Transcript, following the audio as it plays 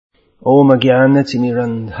Om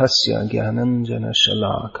Jnanatirmirandhasya Jnananjana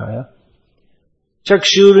Shalakaya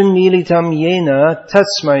Chakshurunmilitam Yena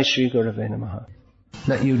Tasmai Shri Gurave Namaha.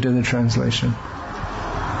 Let you do the translation.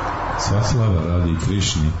 Sva slava radi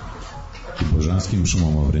Krišni i božanskim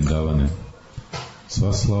šumama Vrindavane.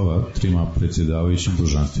 Sva slava trima predsjedavajućim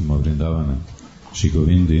božanstvima Vrindavane, Shri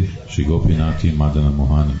Govindi, Shri Gopinati i Madana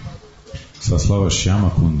Mohani. Sva slava Šjama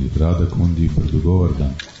Kundi, Radha Kundi i Brdu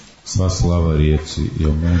Govardhan. Sva slava rijeci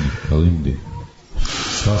Jamuni, Kalimdi.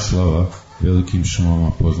 Sva slava velikim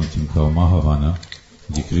šumama poznatim kao Mahavana,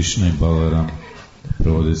 gdje Krishna i Balaram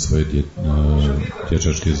provode svoje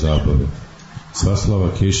dječačke zabave. Sva slava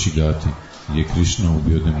Keši Gati, gdje je Krishna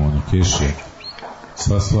ubio demona Kešija.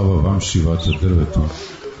 Sva slava Vamšivata drvetu,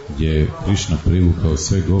 gdje je Krishna privukao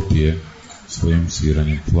sve gopije svojim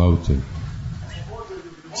sviranjem flaute.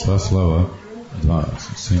 Sva slava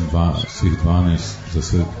za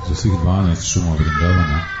svih 12 šuma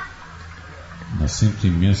Vrindavana. Na svim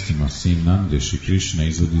tim mjestima sin Nandeši Krishna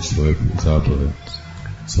izvodi svoje zabave.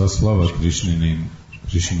 Sva slava Krišninom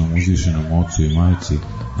uzvišenom ocu i majci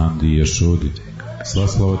Nandi i Jašodi. Sva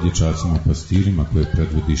slava dječacima pastirima koje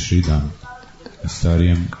predvodi Šridan i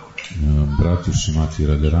starijem bratu Šimati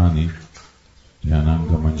Radharani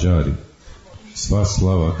Jananga Manđari. Sva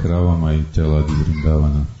slava kravama i teladi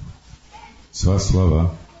Vrindavana. Sva slava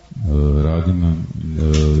Radima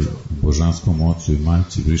božanskom ocu i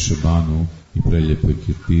majci Vrišabanu i preljepoj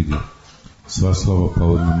Kirpidi. Sva slava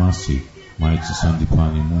Paurnamasi, majci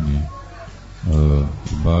Sandipani Munije,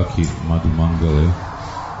 Baki Madhu Mangale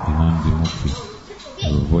i Nandi Mukhi,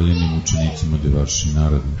 voljenim učenicima Devarši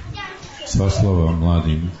Narada. Sva slava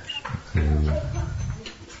mladim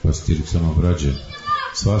pastiricama Vrađe.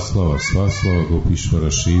 Sva slava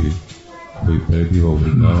Gopišvara Šivi, koji prebiva u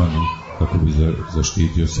Vrindavanu kako bi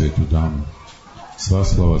zaštitio svetu damu. Sva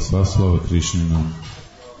slava Krišninom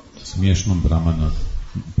smiješnom Brahmana,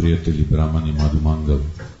 prijatelji Brahmani Madhu Mangali.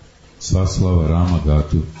 Sva slava Rama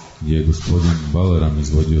Gatu, gdje je gospodin Balaram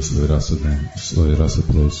izvodio svoje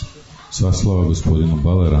rasoples. Sva slava gospodinu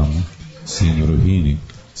Balaramu, sinu Rohini.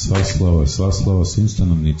 Sva slava svim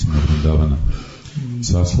stanovnicima Vrindavana.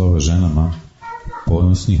 Sva slava ženama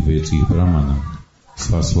ponosnih vedskih Brahmana.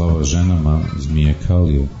 Sva slava ženama zmije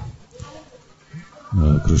Kalije.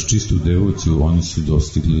 Kroz čistu devociju oni su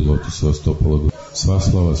dostigli lotusova stopala.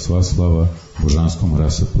 Sva slava božanskom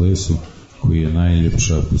rasoplesu, koji je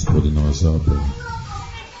najljepša gospodinova zabava.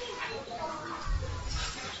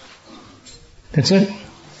 That's it?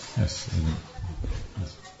 Yes.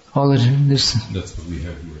 All of this? That's what we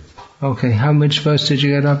have here. Okay, how much verse did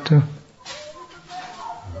you get up to? Up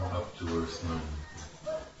to verse 9.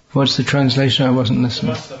 What's the translation? I wasn't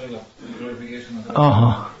listening.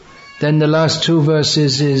 Then the last two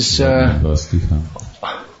verses is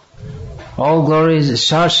all glories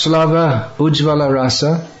Shashslava Ujjvala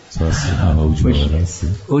Rasa.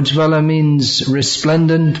 Ujjvala means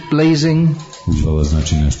resplendent, blazing,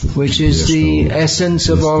 which is the essence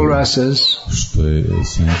of all rasas,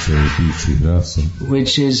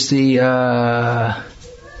 which is the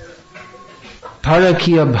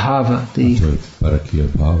Parakya Bhava,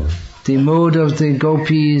 the mood of the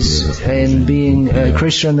gopis in being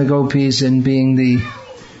Krishna and the gopis in being the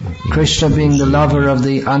Krishna being the lover of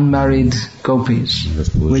the unmarried gopis,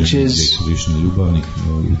 which is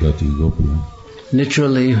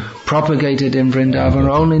literally propagated in Vrindavan,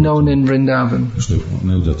 only known in Vrindavan.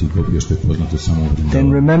 Then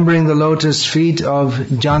remembering the lotus feet of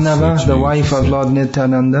Janava, the wife of Lord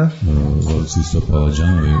Nityananda,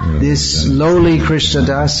 this lowly Krishna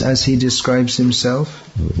Das, as he describes himself,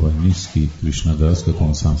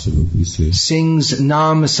 sings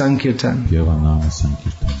Nam Sankirtan.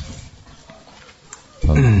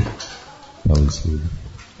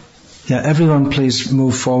 Yeah, everyone please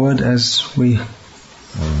move forward as we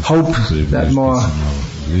hope that more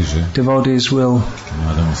devotees will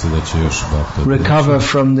recover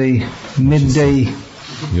from the midday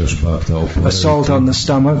assault on the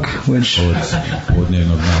stomach, which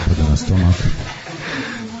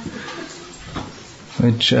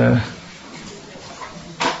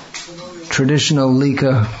traditional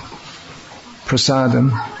Lika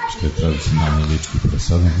prasadam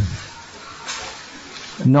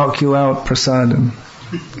knock you out prasadam.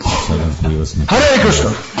 Hare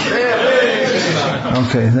Krishna!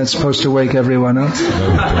 Okay, that's supposed to wake everyone up.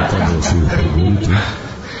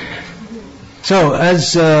 So,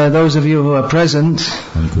 as those of you who are present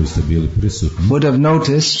would have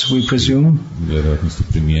noticed, we presume,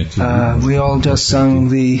 we all just sung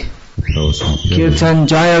the Kirtan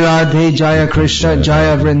Jaya Radhe Jaya Krishna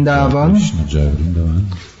Jaya Vrindavan.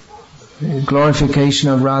 glorification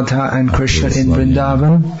of Radha and Krishna in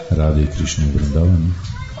Vrindavan,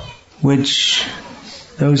 which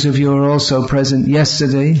those of you who were also present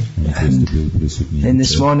yesterday and in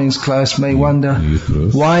this morning's class may wonder,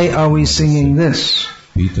 why are we singing this?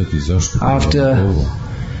 After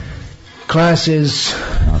classes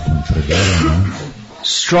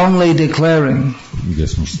strongly declaring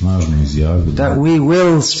that we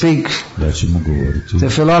will speak the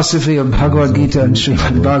philosophy of Bhagavad Gita and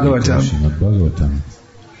Srimad Bhagavatam,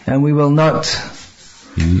 and we will not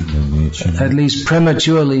at least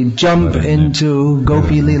prematurely jump into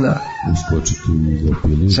Gopi Leela.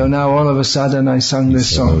 So now all of a sudden I sung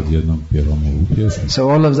this song. So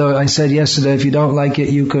all of those, I said yesterday, if you don't like it,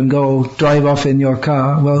 you can go drive off in your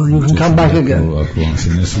car. Well, you can come back again.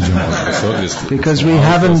 Because we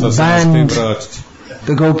haven't banned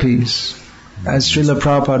the Gopis. As Srila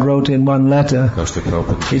Prabhupada wrote in one letter,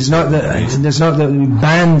 it's not that we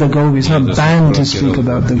ban the Gopis, it's not banned to speak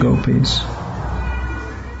about the Gopis.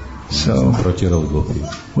 So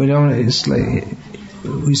we don't. It's like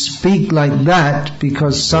we speak like that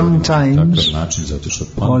because sometimes,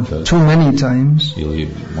 or too many times,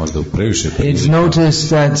 it's noticed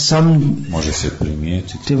that some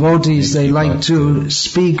devotees, they like to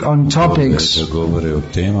speak on topics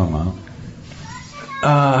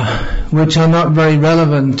which are not very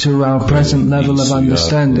relevant to our present level of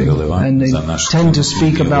understanding, and they tend to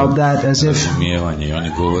speak about that as if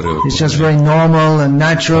it's just very normal and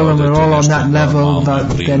natural and we're all on that level,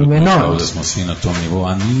 but then we're not.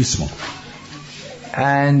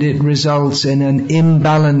 And it results in an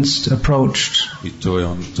imbalanced approach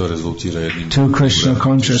to Krishna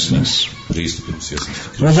consciousness.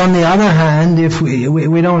 Whereas on the other hand, if we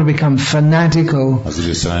don't want to become fanatical,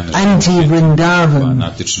 anti-Vrindavan,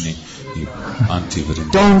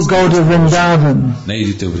 don't go to Vrindavan,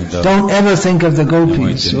 don't ever think of the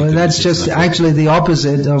Gopis. Well, that's just actually the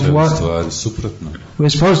opposite of what we're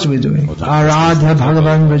supposed to be doing. Aradha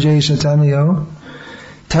Bhagavan Vajay Chaitanya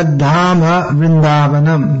Tadhama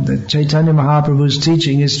Vrindavanam. The Chaitanya Mahaprabhu's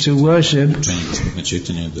teaching is to worship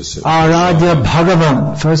Aradhya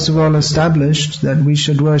Bhagavan. First of all, established that we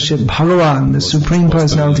should worship Bhagavan, the Supreme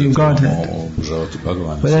Personality of Godhead.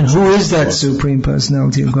 But then who is that Supreme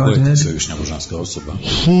Personality of Godhead?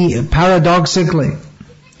 He, paradoxically,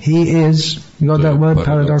 he is, you got that word,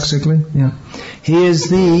 paradoxically? Yeah. He is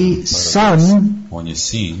the son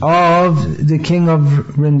of the king of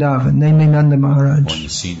Vrindavan, namely Nanda Maharaj.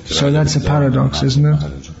 So that's a paradox, isn't it?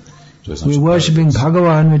 We're worshipping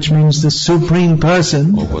Bhagavan, which means the Supreme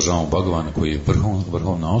Person, and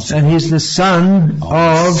he's the son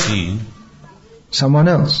of someone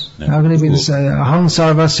else. How can he be the same? Aham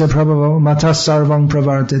sarvasya prabhavo matas sarvam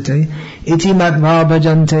pravartate iti matva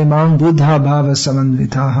bhajante mang buddha bhava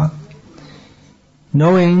samanvitaha.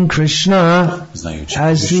 Knowing Krishna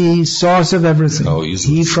as the source of everything,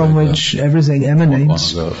 he from which everything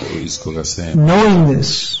emanates, knowing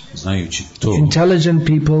this, intelligent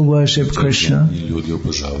people worship Krishna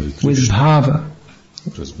with bhava.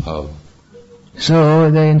 So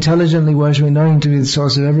they intelligently worship, knowing to be the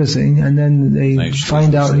source of everything, and then they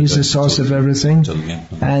find out he's the source of everything,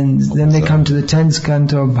 and then they come to the 10th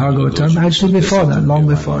canto of Bhagavatam. Actually before that, long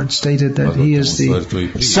before, it stated that he is the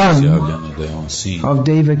son of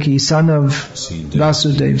Devaki, son of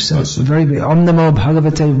Vasudeva. So very big. Om Namo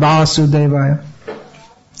Bhagavate Vasudevaya.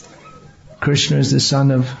 Krishna is the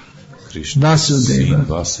son of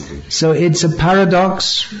Vasudeva. So it's a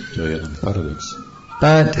paradox,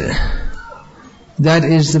 but that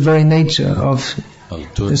is the very nature of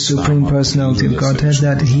the Supreme Personality of Godhead,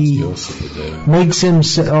 that He makes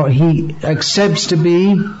himself, or He accepts to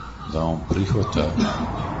be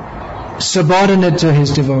subordinate to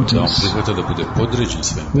His devotees.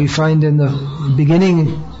 We find in the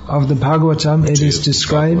beginning of the Bhagavatam, it is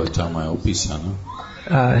described,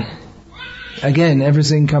 again,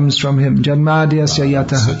 everything comes from Him. Janmadhyasya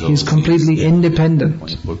yataha. He's completely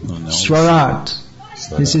independent. Swarat.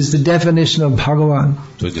 This is the definition of Bhagavan.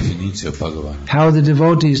 How the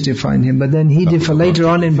devotees define Him. But then later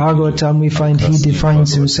on in Bhagavatam we find He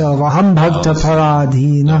defines Himself. Aham bhakta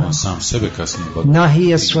paradhina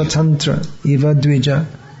nahi asvatantra iva dvija.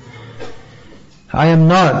 I am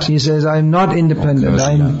not, he says, I am not independent.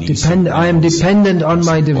 I am dependent on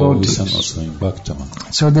my devotees.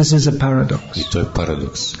 So this is a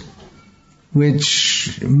paradox,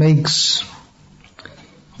 which makes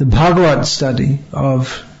the Bhagavad study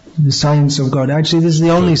of the science of God. Actually, this is the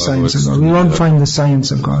only science of God. We won't find the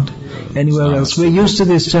science of God anywhere else. We're used to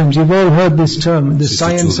this term. You've all heard this term, the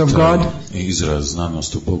science of God.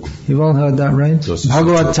 You've all heard that, right?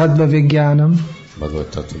 Bhagavad Tattva Vijnanam.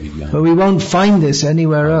 But we won't find this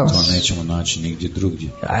anywhere else.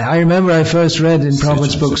 I remember I first read in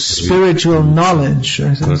Prabhupada's book, spiritual knowledge.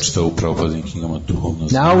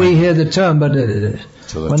 Now we hear the term, but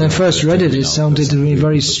when I first read it, it sounded to me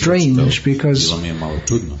very strange, because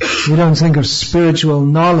we don't think of spiritual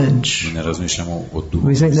knowledge.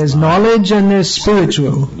 We think there's knowledge and there's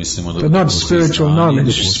spiritual, but not spiritual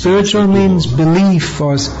knowledge. Spiritual means belief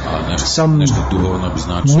or some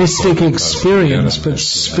mystic experience, but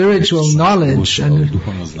spiritual knowledge, and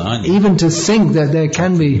even to think that there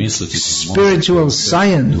can be spiritual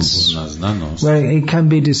science where it can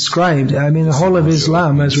be described. I mean, the whole of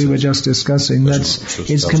Islam, as we were just discussing,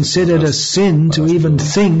 it's considered a sin to even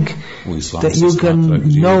think that you can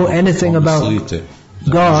know anything about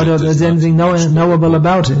God or there's anything knowable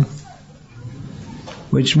about Him,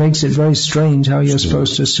 which makes it very strange how you're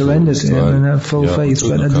supposed to surrender to Him and have full faith.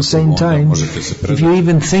 But at the same time, if you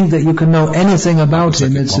even think that you can know anything about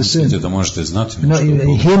Him, it's a sin.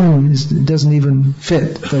 Him doesn't even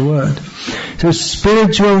fit the word. So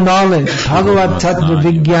spiritual knowledge, Bhagavat Tattva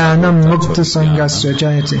Vijnanam Mukta Sangasya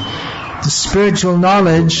Jayati. The spiritual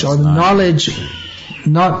knowledge, or the knowledge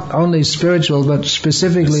not only spiritual but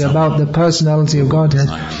specifically about the personality of Godhead,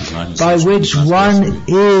 by which one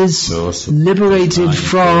is liberated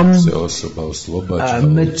from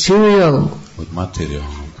material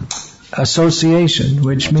association,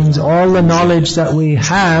 which means all the knowledge that we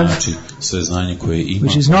have,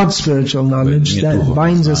 which is not spiritual knowledge, that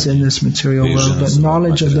binds us in this material world, but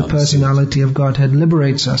knowledge of the personality of Godhead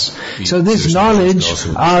liberates us. So this knowledge,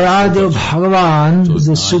 Aradhya Bhagavan,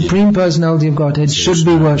 the Supreme Personality of Godhead, should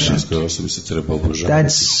be worshipped.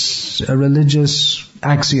 That's a religious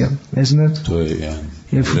axiom, isn't it?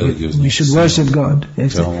 If we should worship God.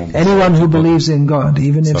 If anyone who believes in God,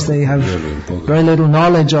 even if they have very little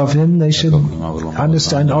knowledge of Him, they should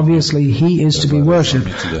understand, obviously, He is to be worshipped.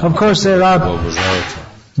 Of course, there are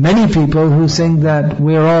many people who think that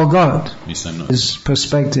we're all God. His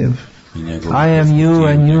perspective. I am you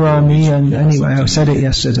and you are me, and anyway, I said it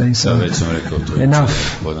yesterday, so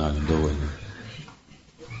enough.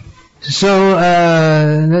 So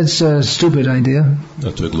that's a stupid idea,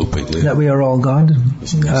 that we are all God.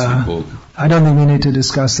 I don't think we need to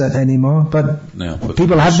discuss that anymore, but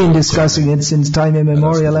people have been discussing it since time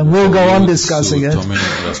immemorial and will go on discussing it.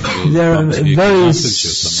 They're very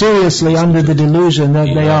seriously under the delusion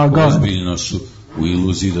that they are God.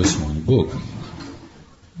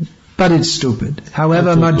 But it's stupid.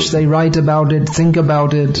 However much they write about it, think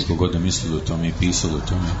about it, write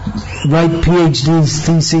PhD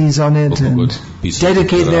theses on it, and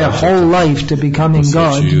dedicate their whole life to becoming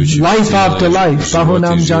God, life after life,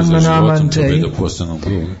 bahunam janmanamante,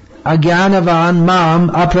 agyanavan mam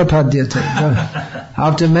aprapadyate.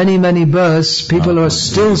 After many, many births, people are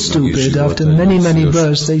still stupid. After many, many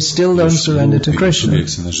births, they still don't surrender to Krishna,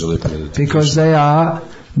 because they are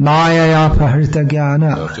Maya Paharita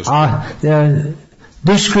Jnana. They're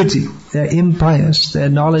dushkriti, they're impious, their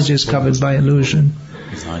knowledge is covered by illusion.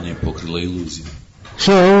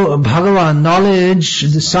 So, Bhagavan, knowledge,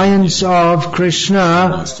 the science of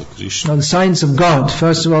Krishna, or the science of God.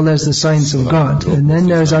 First of all, there's the science of God, and then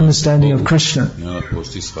there's understanding of Krishna,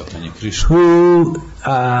 who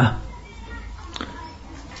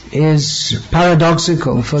is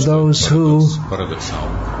paradoxical for those who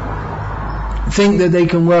think that they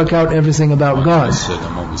can work out everything about God.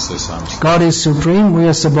 God is supreme, we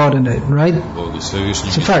are subordinate, right?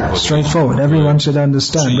 It's a fact, straightforward, everyone should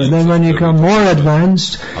understand. But then when you become more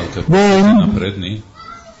advanced, then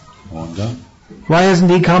why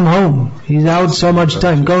hasn't he come home? He's out so much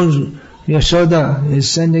time. Go, Yashoda is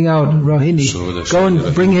sending out Rohini, go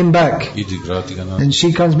and bring him back. And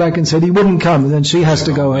she comes back and said he wouldn't come, and then she has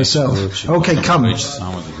to go herself. Okay, come.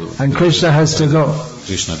 And Krishna has to go.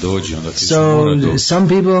 So some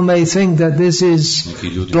people may think that this is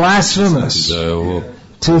blasphemous,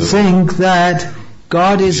 to think that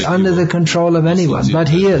God is under the control of anyone, but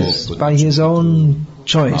He is, by His own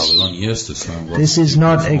choice. This is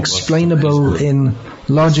not explainable in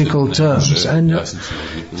logical terms. And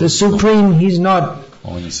the Supreme, He's not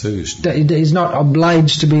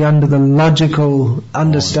obliged to be under the logical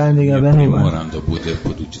understanding of anyone.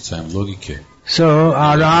 So,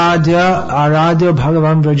 Aradhya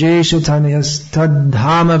Bhagavan Vrajesha Tanyas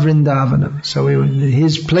Tadhama Vrindavanam. So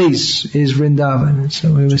His place is Vrindavan.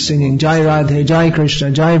 So we were singing Jai Radhe, Jai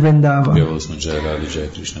Krishna, Jai Vrindavan.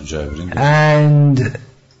 And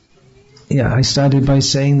I started by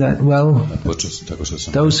saying that, well,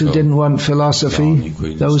 those who didn't want philosophy,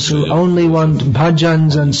 those who only want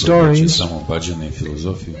bhajans and stories,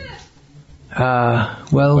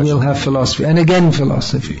 we'll have philosophy, and again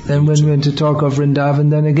philosophy. Then when we're to talk of Vrindavan,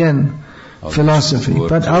 then again philosophy.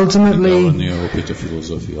 But ultimately,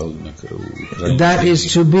 that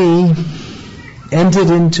is to be entered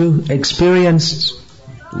into, experienced,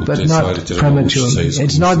 but not prematurely.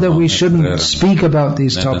 It's not that we shouldn't speak about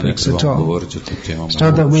these topics at all. It's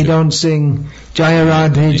not that we don't sing Jaya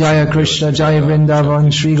Radhe, Jaya Krishna, Jaya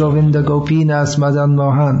Vrindavan, Shri Govinda, Gopinath, Madan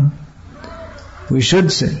Mohan. We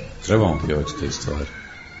should sing.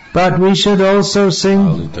 But we should also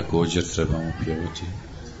sing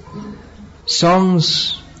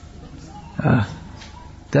songs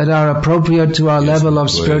that are appropriate to our level of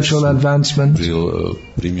spiritual advancement. Gopinath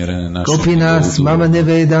Mama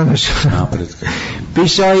Nivedana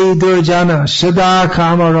Vishayi Durjana Shada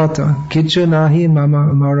Kamarata Kichu Nahi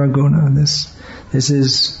Mama Maraguna. This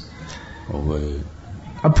is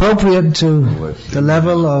appropriate to the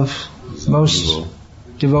level of most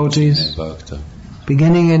devotees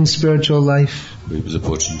beginning in spiritual life.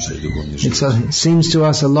 It seems to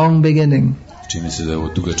us a long beginning.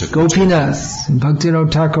 Gopinath, and Bhaktivinoda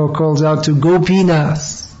Thakur calls out to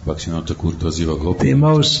Gopinath, the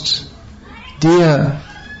most dear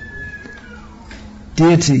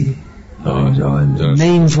deity or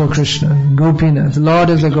name for Krishna, Gopinath, Lord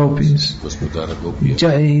of the Gopis.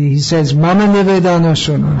 He says, Mama Nivedana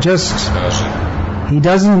Shuna. He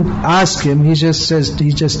doesn't ask him, he just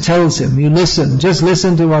tells him, you listen, just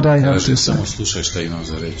listen to what I have to say.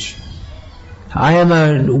 I am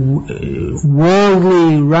a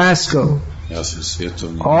worldly rascal,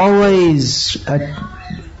 always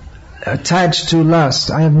attached to lust.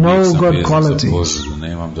 I have no good qualities.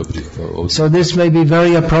 So this may be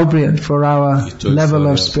very appropriate for our level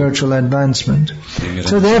of spiritual advancement.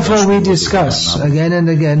 So therefore we discuss again and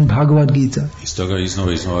again Bhagavad Gita,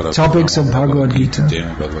 topics of Bhagavad Gita.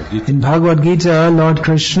 In Bhagavad Gita, Lord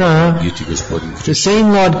Krishna, the same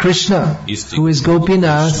Lord Krishna who is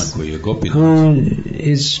Gopinath, who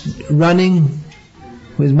is running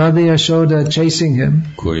with Mother Yashoda chasing him,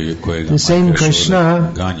 the same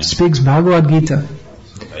Krishna speaks Bhagavad Gita.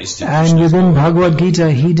 And within Bhagavad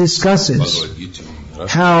Gita he discusses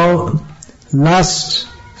how lust,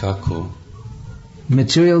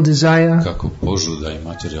 material desire,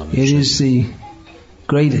 it is the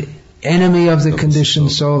great enemy of the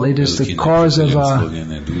conditioned soul. It is the cause of our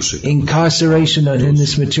incarceration in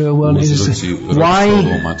this material world. It is why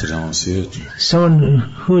someone,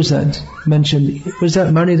 who is that mentioned, was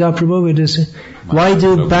that Manida Prabhu? It is, why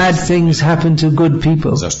do bad things happen to good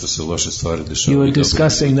people? You were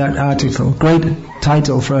discussing that article. Great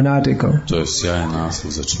title for an article.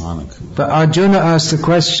 But Arjuna asked the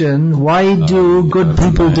question, why do good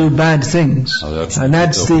people do bad things? And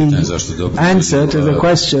that's the answer to the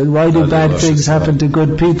question, why do bad things happen to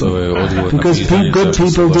good people? Because good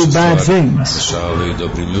people do bad things.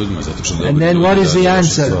 And then what is the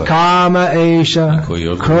answer? Kama Esha,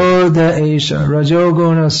 Krodha Esha,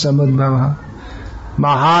 Rajoguna Samadbhava,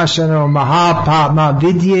 Mahashana, Mahapama,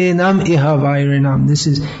 Vidyenam Iha Vairinam. This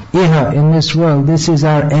is Iha, in this world, this is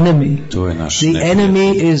our enemy. The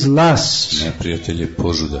enemy is lust,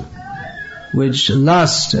 which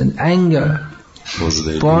lust and anger,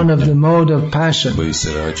 born of the mode of passion, which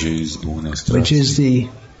is the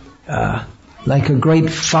like a great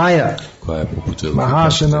fire,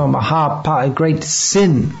 Mahashana, Mahapa, a great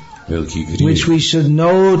sin, which we should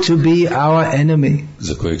know to be our enemy.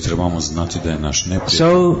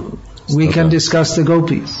 So we can discuss the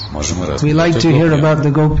gopis. We like to hear about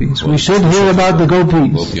the gopis. We should hear about the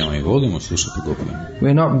gopis.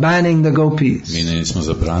 We're not banning the gopis.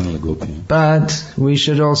 But we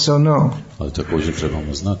should also know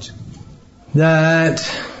that,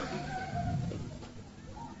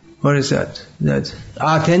 what is that? That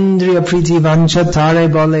Atendriya Priti Vancha Tare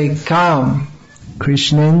Bole Kam,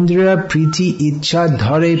 Krishnendriya Priti Icha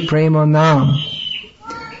Dhare Prema Nam.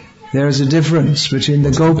 There is a difference between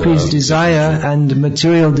the gopis' desire and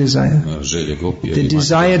material desire. The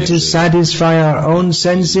desire to satisfy our own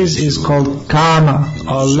senses is called kama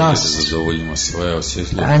or lust.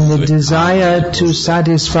 And the desire to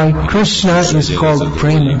satisfy Krishna is called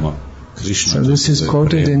prema. So this is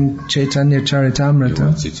quoted in Chaitanya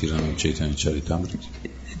Charitamrita,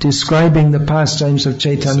 describing the pastimes of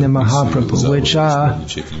Chaitanya Mahaprabhu, which are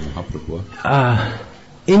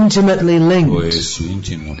intimately linked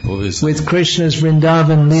with Krishna's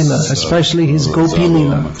Vrindavan Leela, especially his Gopi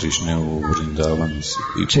Leela.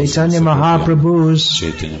 Chaitanya Mahaprabhu's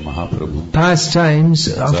pastimes,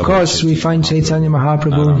 of course we find Chaitanya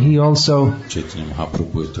Mahaprabhu, he also, on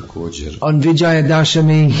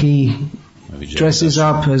Vijayadashami, he dresses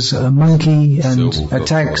up as a monkey and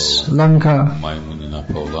attacks Lanka.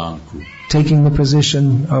 taking the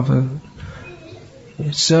position of a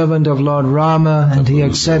servant of Lord Rama, and he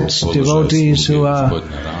accepts devotees who are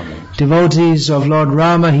devotees of Lord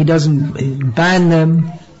Rama. He doesn't ban them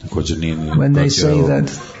when they say that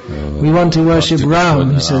we want to worship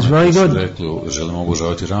Ram. He says, very good,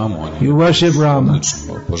 you worship Rama.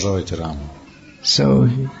 So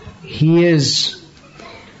he is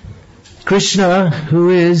Krishna, who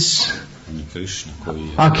is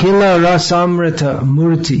Akhila Rasamrita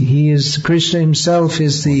Murti. He is, Krishna himself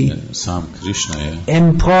is the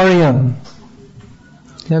emporium.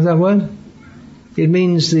 You have that word? It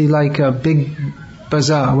means like a big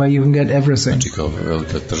bazaar where you can get everything.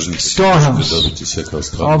 Storehouse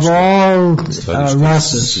of all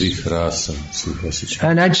rasas.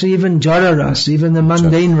 And actually even Jara rasa, even the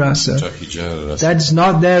mundane rasa. That's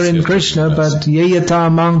not there in Krishna, but yeyata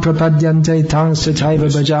mang prapadyante tang sathaiva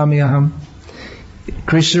bhajami aham.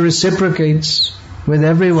 Krishna reciprocates with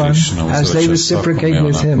everyone as they reciprocate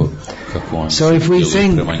with him. So if we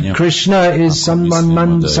think Krishna is someone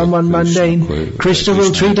mundane, Krishna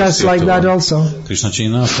will treat us like that also.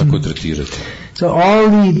 So all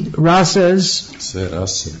the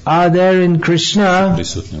rasas are there in Krishna.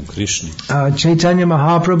 Chaitanya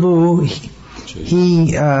Mahaprabhu,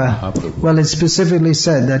 it's specifically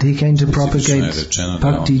said that he came to propagate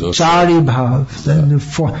bhakti, chari bhav,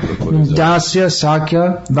 dasya,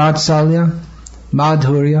 sakya, vatsalya,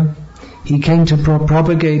 madhurya. He came to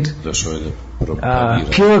propagate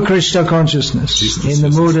pure Krishna consciousness in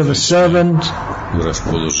the mood of a servant,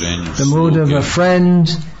 the mood of a friend,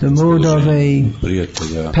 the mood of a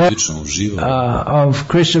pet of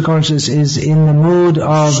Krishna consciousness is in the mood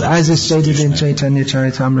of, as is stated in Chaitanya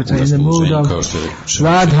Charitamrita, in the mood of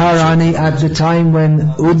Radharani at the time when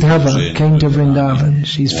Uddhava came to Vrindavan.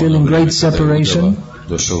 She's feeling great separation.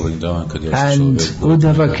 And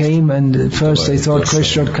Uddhava came, and at first they thought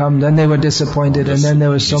Krishna would come, then they were disappointed, and then there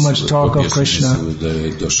was so much talk of Krishna.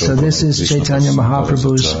 So this is Chaitanya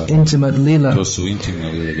Mahaprabhu's intimate Leela.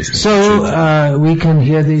 So we can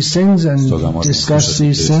hear these things and discuss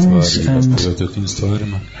these things. And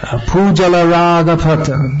Pujala Raga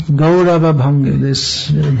Pata, Gaurava Bhanga, this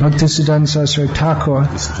Bhaktisiddhanta Saraswati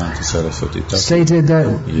Thakur stated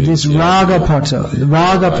that this Raga Pata,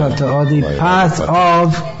 or the path of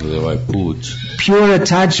pure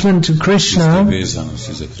attachment to Krishna,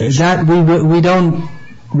 that we don't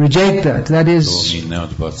reject that. That is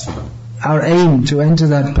our aim, to enter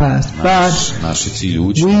that path. But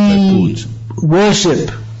we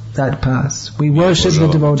worship that path. We worship the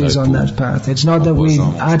devotees on that path. It's not that we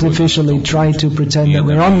artificially try to pretend that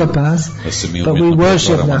we're on the path, but we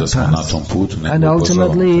worship that path. And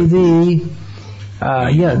ultimately the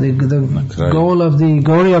goal of the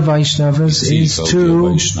Gauriya Vaishnavas is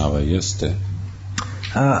to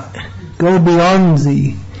go beyond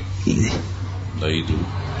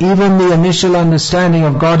even the initial understanding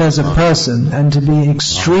of God as a person, and to be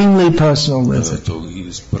extremely personal with it.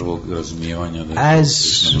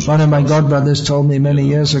 As one of my godbrothers told me many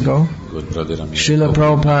years ago, Srila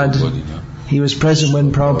Prabhupada, he was present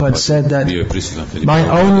when Prabhupada said that my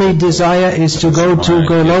only desire is to go to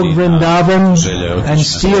Golok Vrindavan and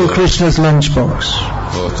steal Krishna's lunchbox.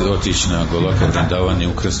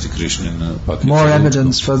 More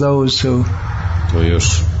evidence for those who...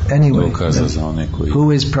 Anyway,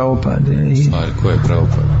 who is Prabhupada?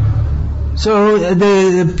 So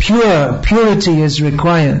the purity is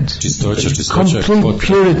required. Complete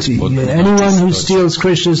purity. Anyone who steals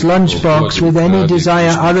Krishna's lunchbox with any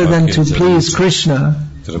desire other than to please Krishna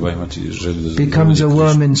becomes a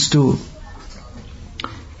worm in stool.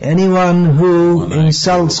 Anyone who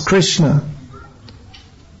insults Krishna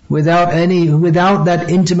without that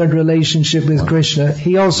intimate relationship with Krishna,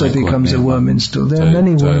 he also becomes a worm in stool. There are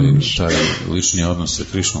many worms. That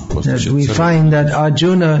we find that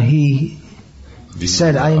Arjuna, he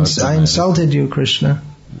said, I insulted you, Krishna.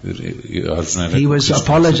 He was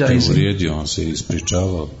apologizing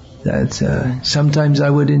that sometimes I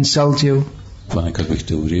would insult you.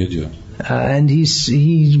 And he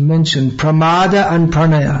mentioned pramada and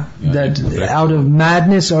pranaya, that out of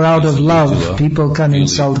madness or out of love people can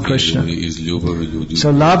insult Krishna.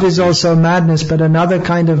 So love is also madness, but another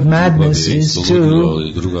kind of madness is to,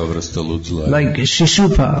 like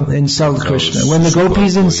Shishupal, insult Krishna. When the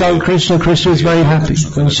gopis insult Krishna, Krishna is very happy.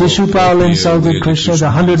 When Shishupal insulted Krishna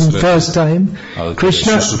the 101st time,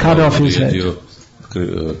 Krishna cut off his head. He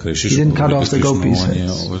didn't cut off the gopis'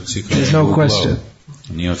 heads. There's no question.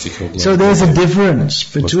 So there's a difference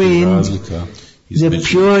between the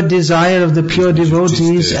pure desire of the pure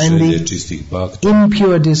devotees and the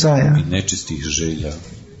impure desire.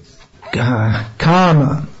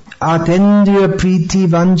 Karma, Atendriya priti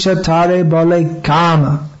vancha tare bole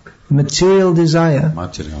kama. Material desire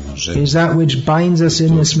is that which binds us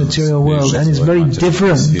in this material world and is very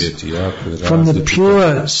different from the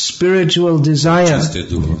pure spiritual desire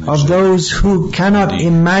of those who cannot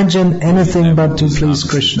imagine anything but to please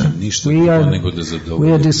Krishna. We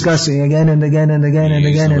are discussing again and again and again and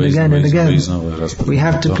again and again and again. We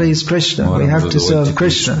have to please Krishna. We have to serve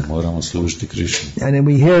Krishna. And then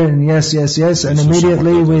we hear yes, yes, yes, and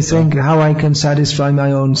immediately we think how I can satisfy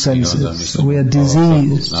my own senses. We are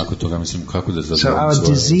diseased. So our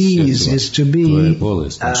disease is to be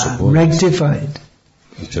rectified.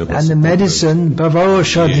 And the medicine,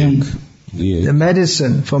 bhavoshadhi, the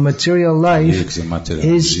medicine for material life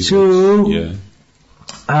is to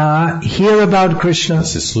hear about Krishna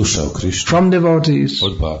from devotees.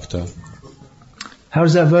 How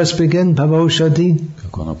does that verse begin? Bhavoshadhi.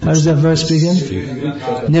 How does that verse begin?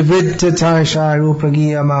 Nivrittatasha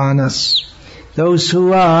rupagiyamanas. Those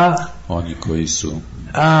who are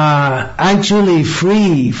actually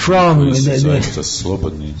free from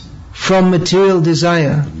material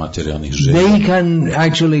desire, they can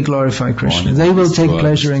actually glorify Krishna. They will take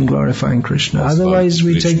pleasure in glorifying Krishna. Otherwise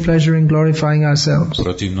we take pleasure in glorifying ourselves.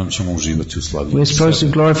 We're supposed to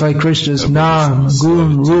glorify Krishna's Nam,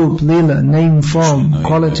 Gun, Rup, Lila, name, form,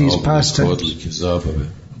 qualities, pastimes.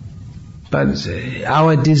 But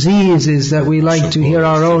our disease is that we like to hear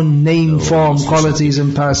our own name, form, qualities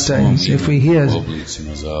and pastimes. If we hear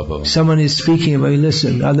someone is speaking, we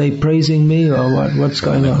listen. Are they praising me or what? What's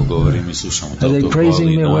going on? Are they praising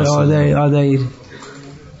me or are they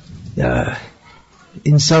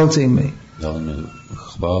insulting me?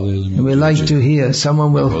 And we like to hear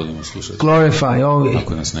someone will glorify.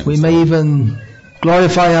 We may even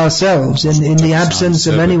glorify ourselves. In the absence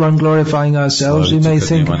of anyone glorifying ourselves, we may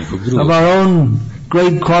think of our own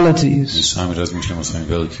great qualities,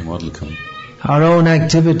 our own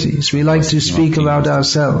activities. We like to speak about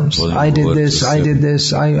ourselves. I did this,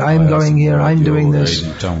 I'm going here, I'm doing this.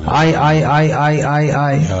 Maharaja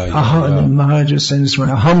says,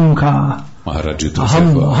 ahamkar.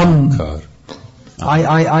 Aham.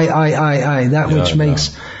 I. That which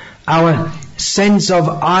makes our sense of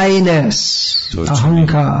I-ness,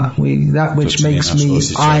 ahankar, that which makes me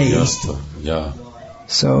I.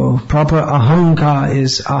 So proper ahankar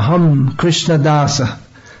is aham Krishna dasa.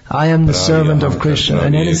 I am the servant of Krishna,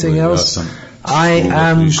 and anything else, I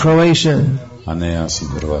am Croatian.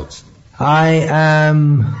 I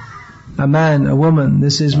am a man, a woman.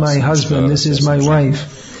 This is my husband, this is my wife.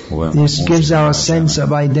 This gives our sense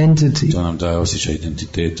of identity.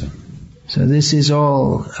 So this is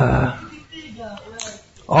all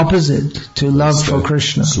opposite to love for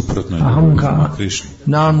Krishna. Ahamkar,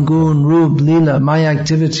 Nam, Gun, Rup, Lila, my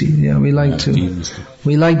activity. Yeah, we like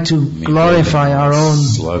to glorify our own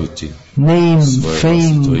name,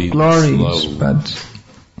 fame, glories. But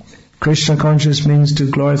Krishna conscious means to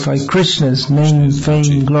glorify Krishna's name,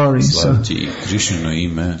 fame, glory. So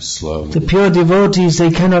the pure devotees, they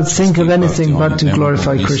cannot think of anything but to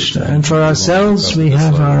glorify Krishna. And for ourselves, we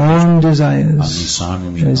have our own desires.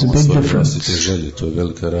 There's a big difference.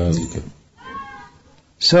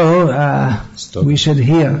 So we should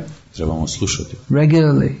hear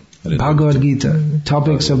regularly Bhagavad Gita,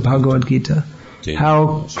 topics of Bhagavad Gita.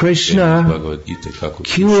 How Krishna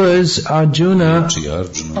cures Arjuna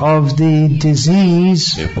of the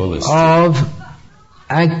disease of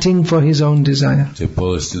acting for his own desire,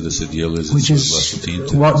 which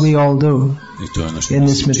is what we all do in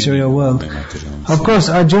this material world. Of course,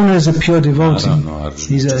 Arjuna is a pure devotee.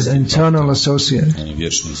 He's an eternal associate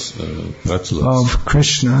of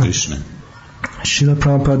Krishna. Srila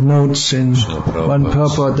Prabhupada notes in one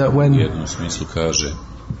purport that when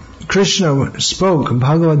Krishna spoke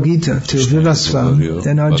Bhagavad Gita to Vivasva,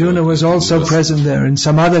 then Arjuna was also present there in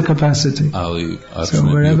some other capacity. So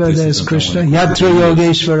wherever there's Krishna, Yatra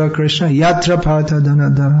Yogeshvara Krishna, Yatra Partha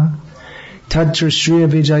Dhanadhara, Tatra Shriya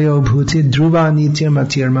Vijayo Bhuti, Dhruva Nitya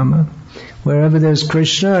Matir Mama. Wherever there's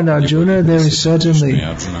Krishna and Arjuna, there is certainly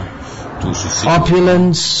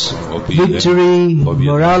opulence, victory,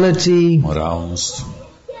 morality.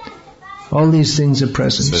 All these things are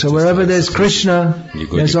present. So wherever there's Krishna,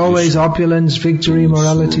 there's always opulence, victory,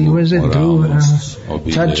 morality. Where is it?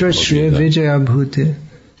 Tatra Shriya Vijaya Bhute.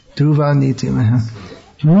 Dhruva Niti Maha.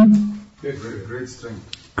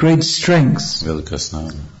 Great strength.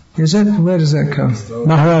 Is it? Where does that come?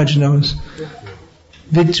 Maharaj knows.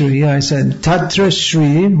 Victory, yeah, I said. Tatra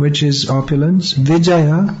Shri, which is opulence.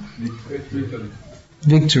 Vijaya,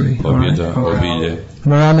 victory. Right. Okay.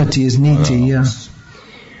 Morality is niti, yeah.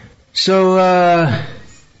 So,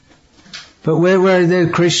 But where there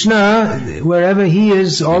Krishna, wherever he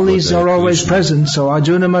is, all these are always present. So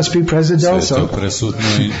Arjuna must be present also.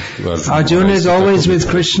 Arjuna is always with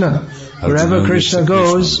Krishna. Wherever Krishna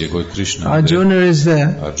goes, Arjuna is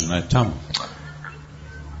there.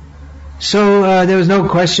 So there was no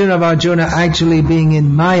question of Arjuna actually being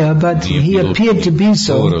in Maya, but he appeared to be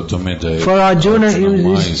so. For Arjuna, it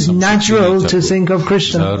is natural to think of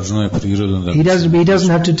Krishna. He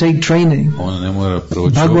doesn't have to take training.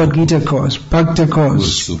 Bhagavad Gita course, Bhakta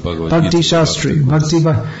course, Bhakti Shastri,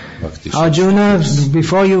 Arjuna,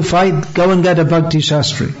 before you fight, go and get a Bhakti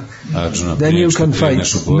Shastri. Then you can fight.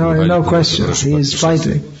 No question. He is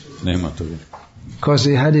fighting. Of course,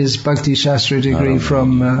 he had his Bhakti Shastri degree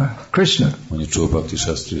from Krishna.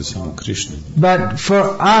 But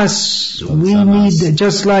for us, we need,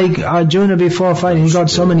 just like Arjuna before fighting, he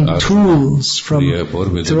got so many tools from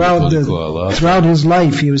throughout his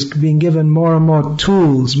life. He was being given more and more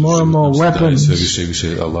tools, more and more weapons,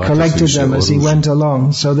 collected them as he went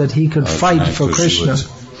along, so that he could fight for Krishna.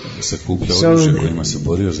 So at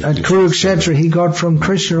Kurukshetra he got from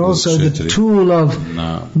Krishna also the tool of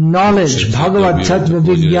knowledge, Bhagavad Tattva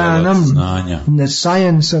Vijnanam, the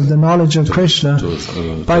science of the knowledge of Krishna,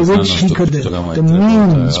 by which he could, the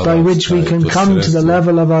means by which we can come to the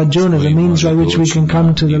level of Arjuna, the means by which we can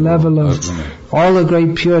come to the level of all the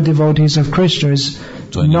great pure devotees of Krishna is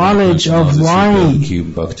knowledge of why we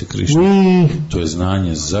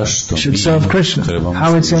should serve Krishna,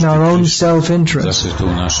 how it's in our own self-interest.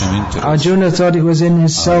 Arjuna thought it was in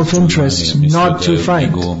his self-interest not to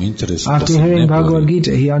fight. After hearing Bhagavad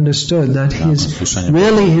Gita, he understood that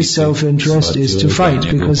his self-interest is to fight,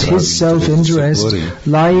 because his self-interest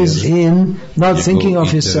lies in not thinking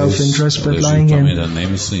of his self-interest, but lying in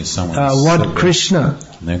what Krishna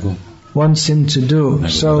wants him to do.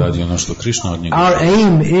 So our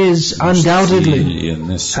aim is undoubtedly,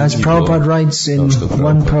 as Prabhupada writes in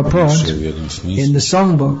one purport in the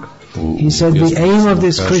songbook, he said the aim of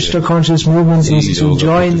this Krishna conscious movement is to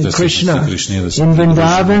join Krishna in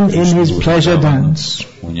Vrindavan in his pleasure dance.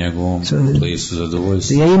 So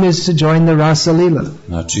the aim is to join the Rasa Lila.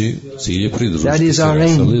 That is our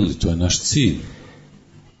aim.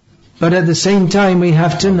 But at the same time, we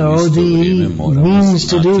have to know the means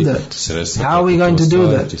to do that. How are we going to do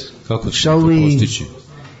that?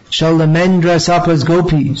 Shall the men dress up as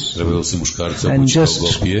gopis and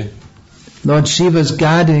just Lord Shiva's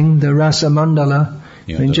guarding the Rasa Mandala,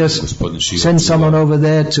 and just send someone over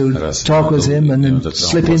there to talk with him and then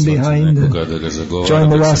slip in behind and join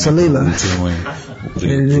the Rasa Lila?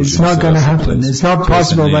 It's not going to happen. It's not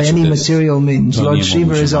possible by any material means. Lord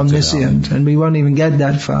Shiva is omniscient and we won't even get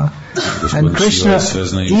that far. And Krishna,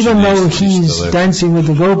 even though he's dancing with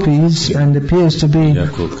the gopis and appears to be a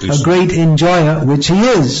great enjoyer, which he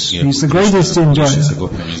is, he's the greatest enjoyer,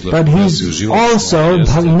 but he's also,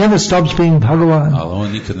 he never stops being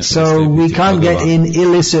Bhagavan. So we can't get in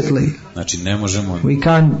illicitly. We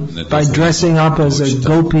can't, by dressing up as a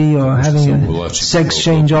gopi or having a sex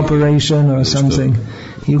change operation or something.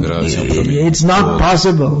 It's not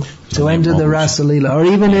possible to enter the Rasa Lila. Or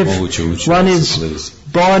even if one is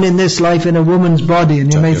born in this life in a woman's body,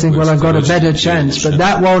 and you may think, well, I've got a better chance, but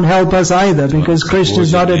that won't help us either, because Krishna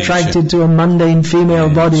is not attracted to a mundane female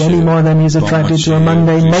body any more than he's attracted to a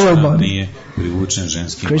mundane male body. Krishna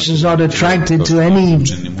is not attracted to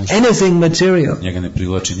anything material.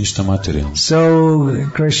 So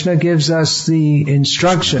Krishna gives us the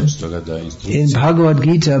instruction in Bhagavad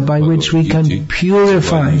Gita by which we can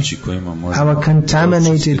purify our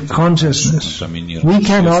contaminated consciousness. We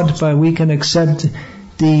cannot, but we can accept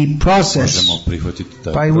the process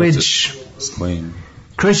by which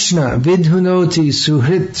Krishna vidhunoti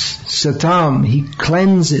suhrit satam, he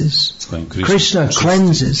cleanses. Krishna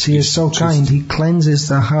cleanses. He is so kind. He cleanses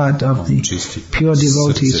the heart of the pure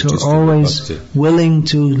devotees who are always willing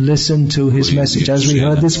to listen to his message, as we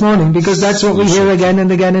heard this morning, because that's what we hear again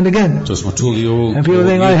and again and again. And people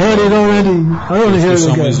think, I heard it already. I don't hear it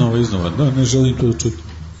again.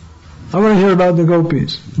 I want to hear about the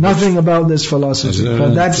gopis. Nothing about this philosophy.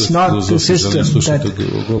 But that's not the system that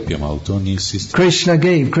Krishna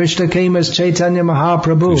gave. Krishna came as Chaitanya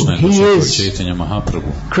Mahaprabhu. He is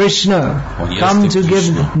Krishna, come to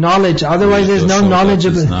give knowledge. Otherwise there's no knowledge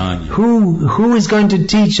of it. Who is going to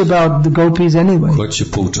teach about the gopis anyway? Who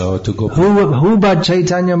but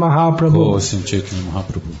Chaitanya Mahaprabhu?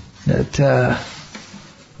 That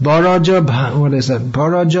what is that?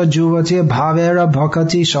 Baraja Juvati Bhavera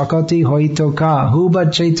Bhakati Shakati Hoitoka. Who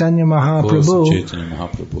but Chaitanya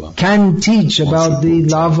Mahaprabhu can teach about the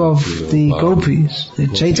love of the gopis?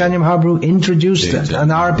 Chaitanya Mahaprabhu introduced that.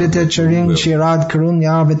 Anarpita Charing Shirad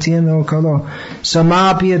Karunya Bhatino Kalo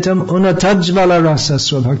Samapiyatam Unatajvala Rasa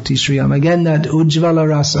Swabhakti Shriyam. Again that Ujvala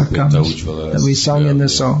Rasa comes that we sung in the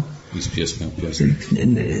song,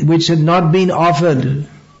 which had not been offered,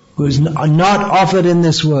 was not offered in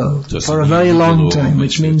this world for a very long time,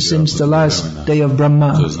 which means since the last day of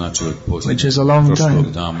Brahma, which is a long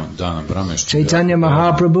time. Chaitanya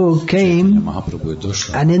Mahaprabhu came,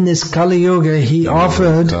 and in this Kali Yuga he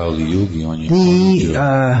offered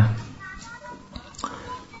the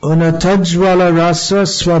Unatajvala Rasa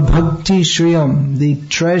Swabhakti Shriyam, the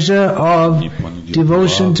treasure of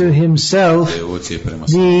devotion to himself,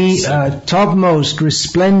 the topmost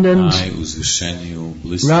resplendent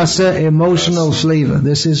rasa emotional flavor.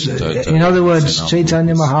 This is, in other words,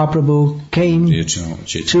 Chaitanya Mahaprabhu came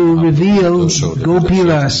to reveal Gopi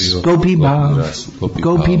Ras, Gopi Bhav,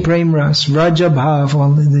 Gopi Prem Ras, Raja Bhav,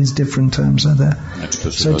 all these different terms are there.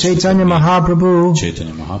 So Chaitanya Mahaprabhu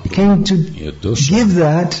came to give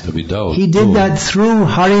that. He did that through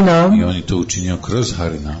Harinam,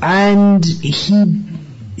 and he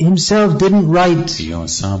himself didn't write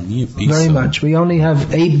very much. We only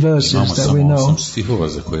have 8 verses that we know.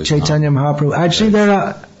 Chaitanya Mahaprabhu. Actually there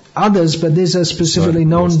are others, but these are specifically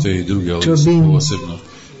known to have been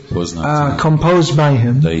composed by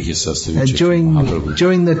him during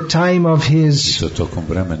the time of his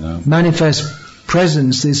manifest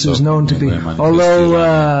presence. This was known to be,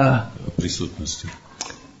 although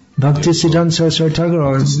Bhaktisiddhanta Saraswati Thakur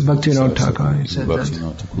or Bhaktivinoda Thakur said that.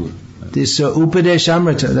 This Upadesh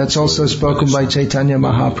Amrita, that's also spoken by Chaitanya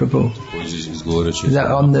Mahaprabhu.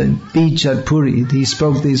 That on the beach at Puri, he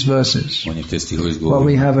spoke these verses. What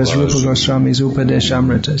we have as Rupa Goswami's Upadesh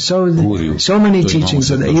Amrita. So many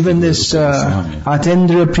teachings are there. Even this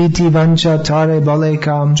Atendra Priti Vancha Tare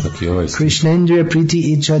Balekam, Krishnendra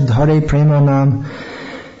Priti Icha Dhare Premanam.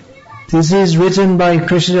 This is written by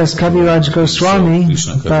Krishnadas Kaviraj Goswami,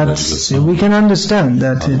 but we can understand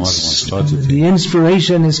that the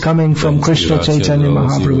inspiration is coming from Krishna Chaitanya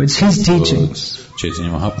Mahaprabhu. It's his teachings.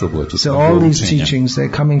 So all these teachings, they're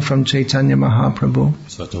coming from Chaitanya Mahaprabhu.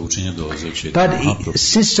 But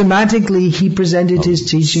systematically he presented his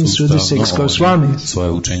teachings through the 6 Goswamis.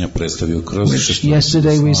 Which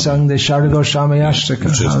yesterday we sung the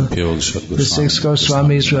Sharagoshamayashtaka. The 6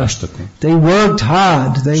 Goswamis they worked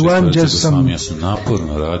hard. They weren't just some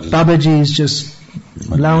Babajis just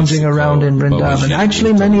lounging around in Vrindavan.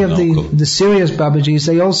 Actually many of the serious Babajis,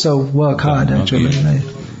 they also work hard actually.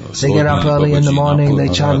 They get up early in the morning, they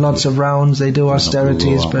chant lots of rounds, they do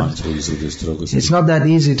austerities, but it's not that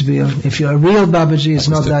easy to be if you're a real Babaji, it's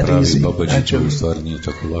not that easy actually.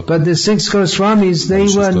 But the 6 Goswamis, they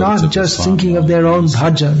were not just thinking of their own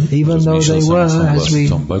bhajan, even though they were, as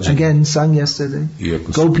we again sung yesterday,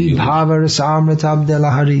 Gopi Bhava Rasamrita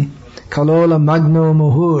Lahari Kalola Magno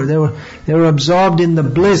Muhur. They were absorbed in the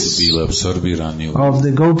bliss of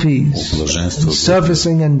the gopis,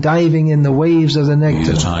 surfacing and diving in the waves of the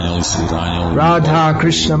nectar. Radha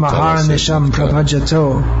Krishna Maharnisham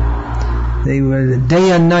Prabhajato. They were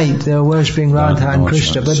day and night, they were worshipping Radha and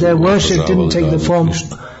Krishna, but their worship didn't take the form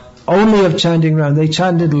only of chanting rounds. They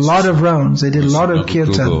chanted a lot of rounds, they did a lot of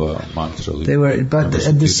kirtan. But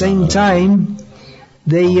at the same time,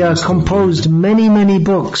 they composed many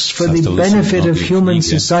books for the benefit of human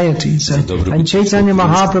societies. And Chaitanya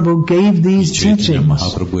Mahaprabhu gave these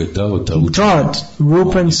teachings. He taught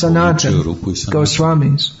Rupa and Sanatana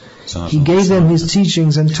Goswamis. He gave them his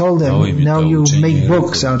teachings and told them, now you make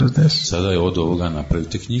books out of this. So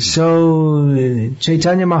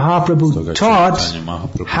Chaitanya Mahaprabhu taught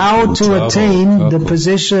how to attain the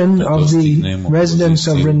position of the residents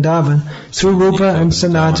of Vrindavan through Rupa and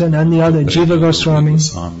Sanatana and the other Jiva Goswami.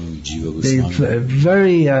 The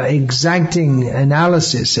very exacting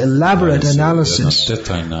analysis, elaborate analysis of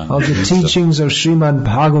the teachings of Srimad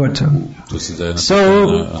Bhagavatam.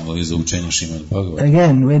 So,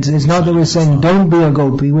 again, it's not that we're saying don't be a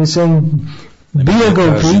gopi, we're saying be a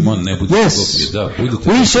gopi. Yes,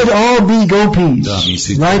 we should all be gopis.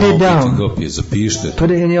 Write it down.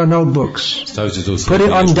 Put it in your notebooks. Put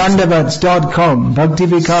it on dandavats.com.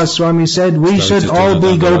 Bhaktivikas Swami said we should all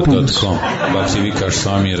be gopis.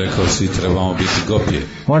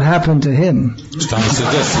 What happened to him?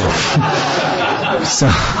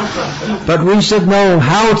 But we should know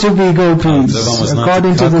how to be gopis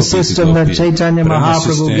according to the system that Chaitanya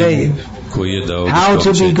Mahaprabhu gave. how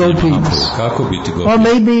to be gopis. Or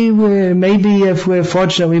maybe if we're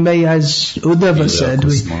fortunate, we may, as Uddhava said,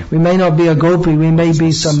 we may not be a gopi, we may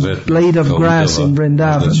be some blade of grass in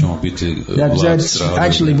Vrindavan. That's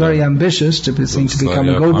actually very ambitious to become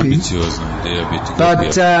a gopi.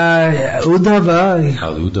 But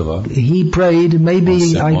Uddhava, he prayed,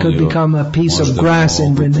 maybe I could become a piece of grass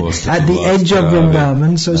in Vrindavan, at the edge of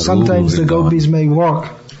Vrindavan, so sometimes the gopis may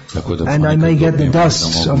walk, and I may get the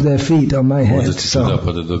dust of their feet on my head. So,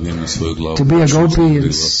 to be a gopi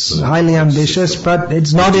is highly ambitious, but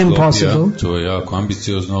it's not impossible.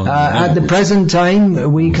 At the present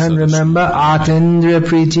time, we can remember Atindriya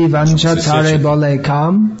Priti Vancha Tare Bole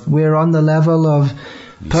Kam. We're on the level of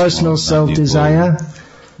personal self-desire,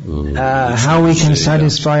 how we can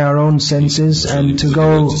satisfy our own senses, and to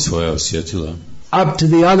go up to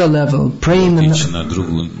the other level, Prema,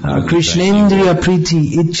 Krishnendriya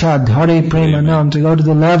Priti Ichad Hare Premanam, to go to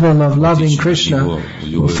the level of loving Krishna.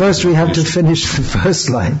 Well, first we have to finish the first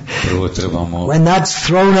line. When that's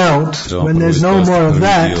thrown out, when there's no more of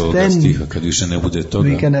that, then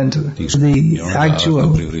we can enter the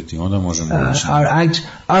actual.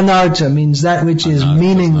 Anartha means that which is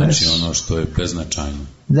meaningless,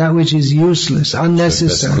 that which is useless,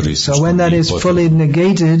 unnecessary. So when that is fully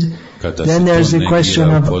negated, then there's the question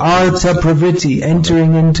of artha pravritti,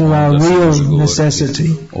 entering into our real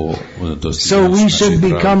necessity. So we should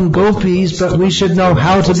become gopis, but we should know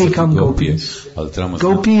how to become gopis.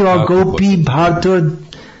 Gopi or gopi bhartur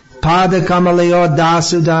pada kamalayo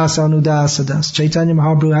dasu das anudasa das. Chaitanya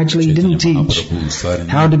Mahaprabhu actually didn't teach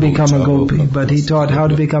how to become a gopi, but he taught how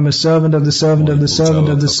to become a servant of the servant of the servant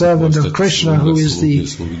of the servant of Krishna, who is the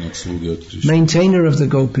maintainer of the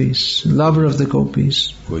gopis, lover of the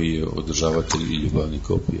gopis.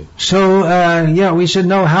 So, we should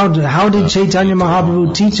know how did Chaitanya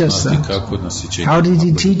Mahaprabhu teach us that? How did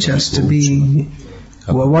he teach us to be?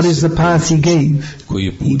 Well, what is the path he gave?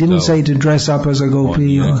 He didn't say to dress up as a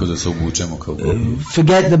gopi or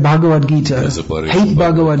forget the Bhagavad Gita, hate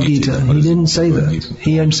Bhagavad Gita. He didn't say that.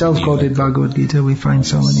 He himself quoted Bhagavad Gita, we find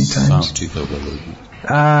so many times.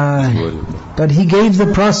 But he gave the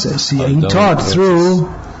process. He taught through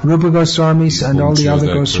Rupa Goswamis and all the other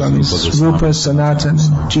Goswamis. Rupa, Sanatana, and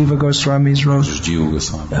Jiva Goswamis wrote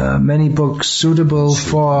many books suitable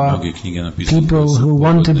for people who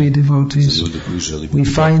want to be devotees. We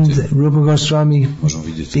find that Rupa Goswami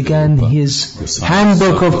began his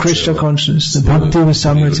handbook of Krishna consciousness, the Bhakti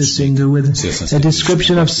Visamrita Sindhu, with a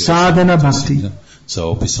description of sadhana bhakti.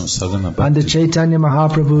 Under Chaitanya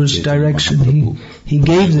Mahaprabhu's direction, he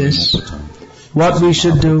gave this. What we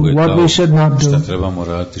should do, what we should not do. Gopal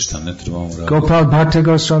Bhatta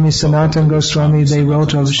Goswami, Sanatan Goswami, they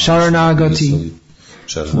wrote of Sharanagati.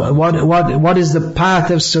 What is the path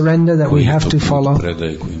of surrender that we have to follow? And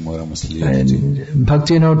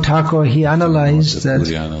Bhaktivinoda Thakur, he analyzed that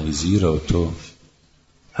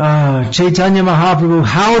Chaitanya Mahaprabhu,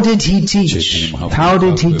 how did he teach? How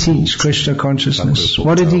did he teach Krishna consciousness?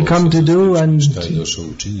 What did he come to do, and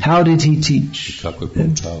how did he teach?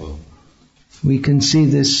 We can see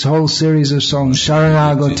this whole series of songs,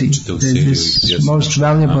 Sharanagati, this most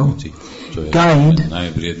valuable guide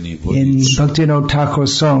in Bhaktivinoda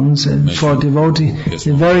Thakur's songs, and for devotee,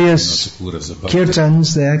 the various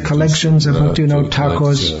kirtans, there are collections of Bhaktivinoda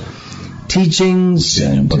Thakur's teachings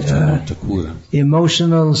and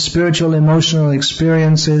spiritual emotional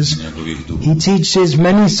experiences. He teaches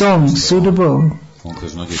many songs suitable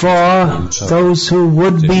for those who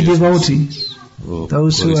would be devotees.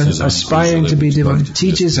 Those who are aspiring to be devotees,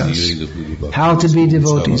 teaches us how to be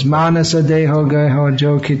devotees. Manasa deho geho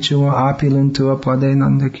jo kichu apilantu apade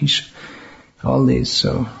nandakisha. All these,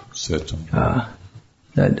 so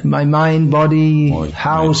that my mind, body,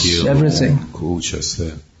 house, everything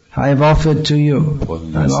I have offered to you.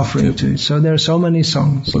 I'm offering to you. So there are so many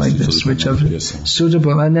songs like this which are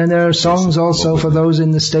suitable. And then there are songs also for those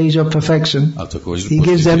in the stage of perfection. He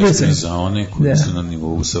gives everything there.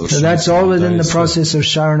 So that's all within the process of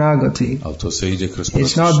Sharanagati.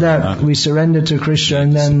 It's not that we surrender to Krishna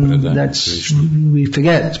and then we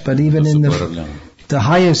forget. But even in the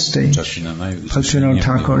highest stage, Bhaktivinoda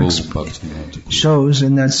Thakur shows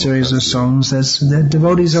in that series of songs that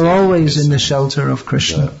devotees are always in the shelter of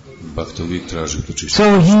Krishna.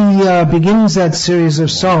 So he begins that series of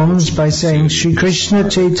songs by saying, Shri Krishna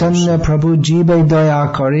Chaitanya Prabhu Jibai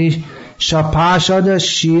Daya Kari Shapashada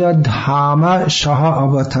Shia Dhama Shaha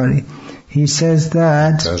Avatari. he says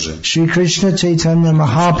that Sri Krishna Chaitanya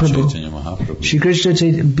Mahaprabhu, Sri Krishna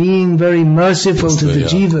Chaitanya, being very merciful to the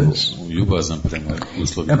jivas,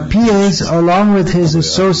 appears along with his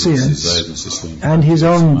associates and his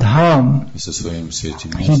own dham.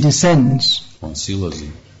 He descends.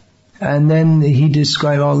 And then he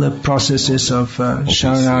describes all the processes of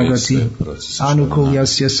Sharanagati,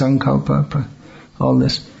 Anukulyasya Sankalpa, all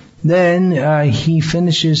this. Then he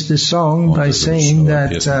finishes the song by saying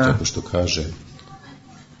that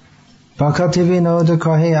Bhaktivinoda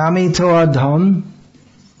kahe amito adham,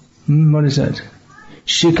 what is that?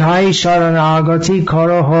 Shikai Sharanagati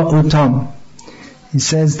karaho uttam. He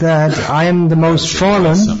says that I am the most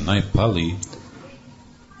fallen.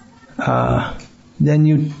 Then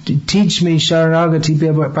you teach me Sharanagati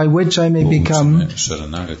by which I may become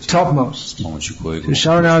topmost. So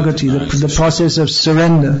Sharanagati, the process of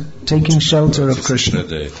surrender, taking shelter of Krishna.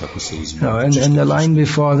 And the line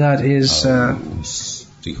before that is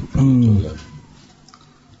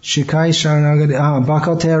Shikai Sharanagati,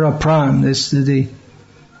 Bhakatera Pran. This is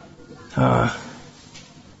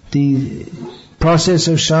the process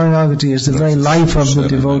of Sharanagati is the very life of the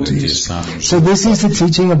devotees. So this is the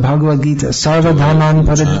teaching of Bhagavad Gita. Sarvadhaman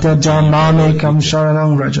paradita jamamekam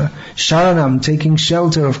sharanam raja. Sharanam, taking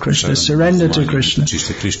shelter of Krishna, surrender to Krishna.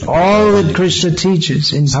 All that Krishna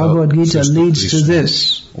teaches in Bhagavad Gita leads to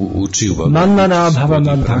this. Manmana bhava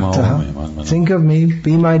madbhaktaha. Think of me,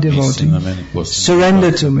 be my devotee.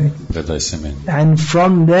 Surrender to me. And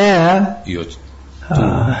from there,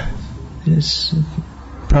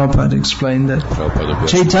 Prabhupada explained that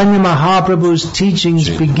Chaitanya Mahaprabhu's teachings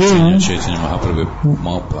begin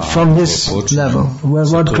from this level, where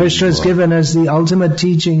what Krishna has given as the ultimate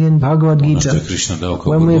teaching in Bhagavad Gita.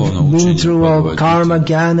 When we've been through all karma,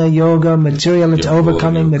 jnana, yoga,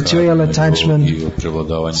 overcoming material attachment,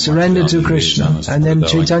 surrender to Krishna, and then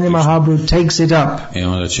Chaitanya Mahaprabhu takes it up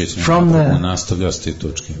from there.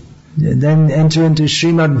 Then enter into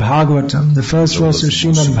Srimad Bhagavatam. The first verse of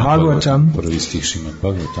Srimad Bhagavatam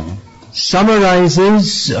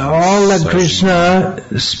summarizes all that Krishna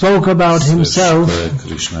spoke about himself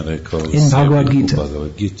in Bhagavad Gita.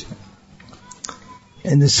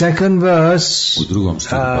 And the second verse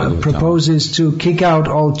proposes to kick out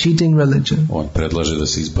all cheating religion.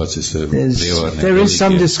 There is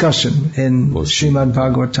some discussion in Srimad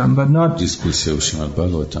Bhagavatam, but not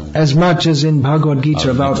as much as in Bhagavad Gita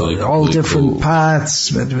about all different paths.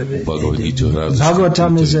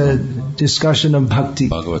 Bhagavatam is a discussion of bhakti.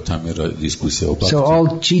 So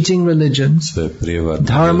all cheating religions,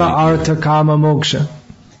 dharma, artha, kama, moksha,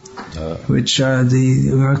 which are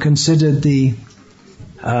considered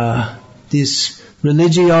this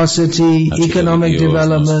religiosity, economic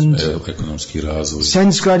development,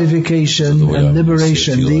 sense gratification and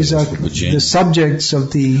liberation. These are the subjects of or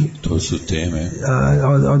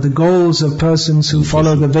the goals of persons who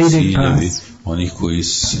follow the Vedic path. But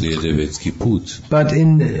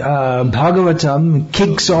in Bhagavatam,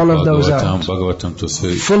 kicks all of those out.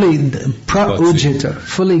 Fully pra-ujita,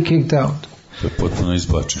 fully kicked out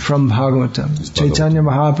from Bhagavatam. Chaitanya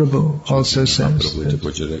Mahaprabhu also says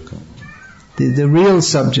the real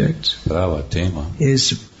subject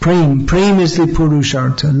is prem. Prem is the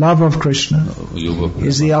Purushartha. Love of Krishna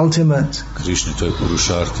is the ultimate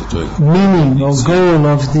meaning or goal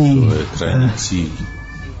of the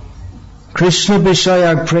Krishna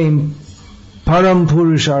Vishayak Prem Param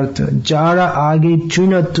Purushartha Jara Agi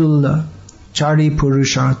Chunatulla Chari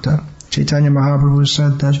Purushartha. Chaitanya Mahaprabhu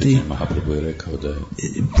said that the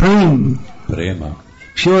prema,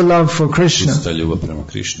 pure love for Krishna,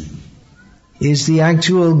 is the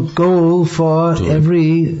actual goal for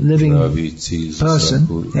every living person,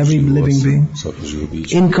 every living being,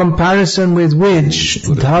 in comparison with which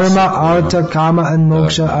dharma, artha, kama and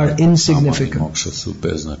moksha are insignificant. So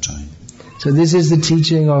this is the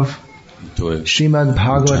teaching of Srimad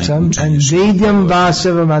Bhagavatam and Vedyam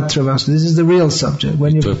Vasava Matravasa. This is the real subject.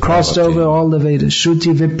 When you've crossed over all the Vedas,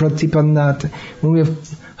 Shruti Vipratipannata, when we have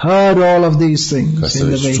heard all of these things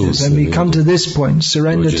in the Vedas and we come to this point,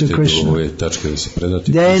 surrender to Krishna,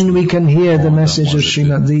 then we can hear the message of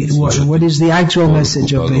Srimad, what is the actual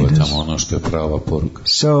message of Vedas.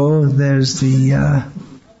 So there's the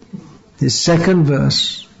second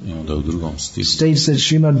verse states that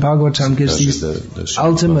Srimad Bhagavatam gives the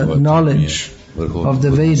ultimate knowledge of the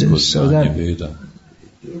Vedas, so that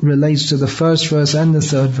relates to the first verse and the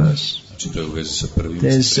third verse.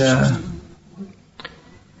 There's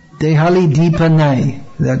Dehali Deepanai,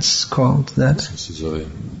 that's called that.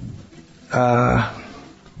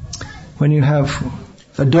 When you have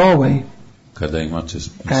a doorway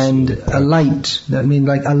and a light, that means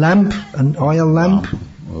like a lamp, an oil lamp,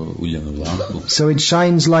 So it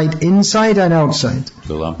shines light inside and outside.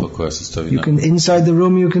 You can inside the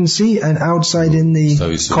room you can see, and outside in the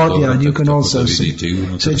courtyard you can also see.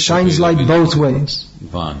 So it shines light both ways.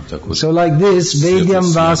 So like this,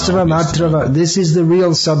 Vedyam Vasava Matrava, this is the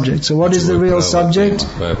real subject. So what is the real subject?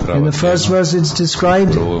 In the first verse it's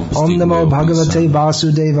described, Om Namo Bhagavate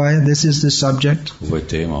Vasudevaya, this is the subject.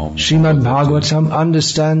 Srimad Bhagavatam,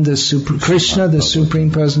 understand the Krishna, the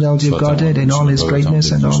Supreme Personality of Godhead in all His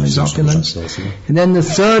greatness and all His opulence. And then the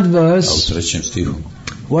third verse,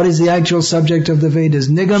 what is the actual subject of the Vedas?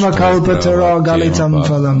 Nigama Kalpatara Galitam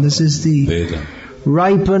Phalam. This is the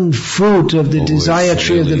ripened fruit of the desire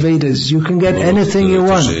tree of the Vedas. You can get anything you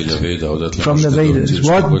want from the Vedas.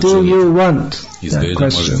 What do you want? That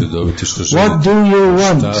question. What do you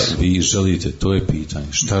want?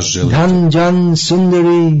 Dhan, Jan,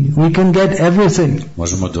 Sundari. We can get everything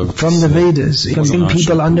from the Vedas. We can bring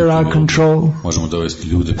people under our control.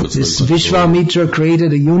 This Vishwamitra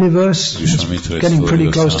created a universe. It's getting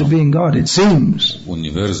pretty close to being God, it seems.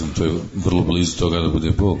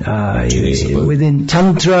 Within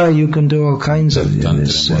Tantra you can do all kinds of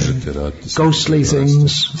ghostly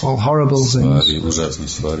things, all horrible things.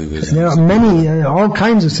 There are many, all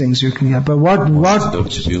kinds of things you can get. But what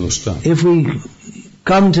if we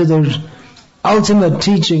come to the ultimate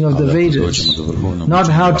teaching of the Vedas, not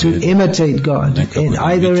how to imitate God,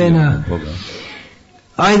 either in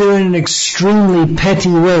an extremely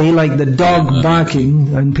petty way, like the dog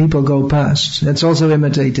barking and people go past. That's also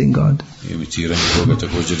imitating God. Or even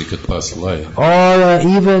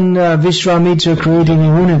Vishwamitra creating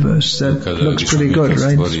a universe. That looks pretty good,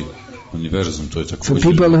 right? For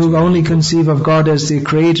people who only conceive of God as the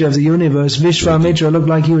creator of the universe, Vishwamitra looked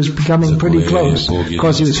like he was becoming pretty close. Of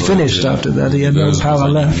course he was finished after that, he had no power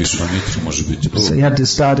left. So he had to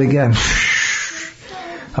start again.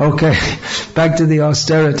 Okay, back to the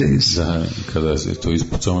austerities.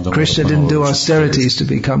 Krishna didn't do austerities to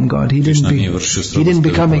become God. He didn't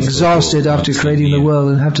become exhausted after creating the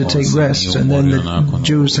world and have to take rest, and then the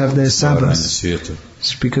Jews have their Sabbath.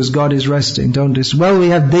 It's because God is resting. Well, we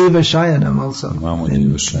have Deva Shayanam also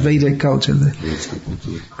in Vedic culture.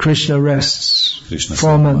 Krishna rests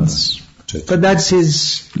 4 months. But that's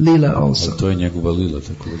his Leela also.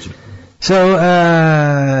 So,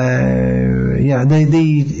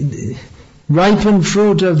 the ripened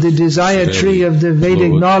fruit of the desire tree of the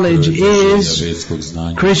Vedic knowledge is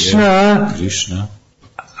Krishna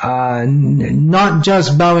not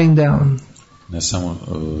just bowing down. As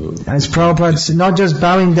Prabhupada said, not just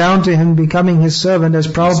bowing down to him, becoming his servant, as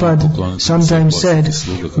Prabhupada sometimes said,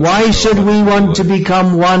 why should we want to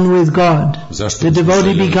become one with God? The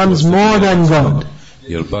devotee becomes more than God.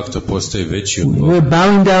 We're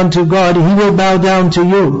bowing down to God, He will bow down to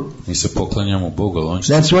you.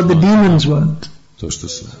 That's what the demons want.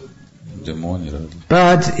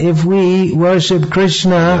 But if we worship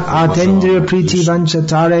Krishna, Atendriya Priti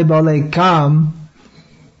Vanchatare Bole Kam,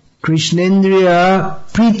 Krishnendriya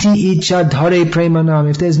Priti Icha Dhare Premanam.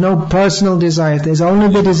 If there's no personal desire, if there's only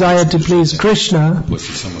the desire to please Krishna,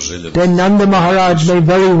 then Nanda Maharaj may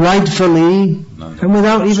very rightfully, and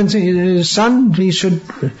without even saying, son, he should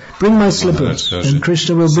bring my slippers, and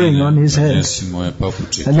Krishna will bring on his head.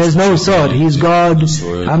 And there's no thought, he's God,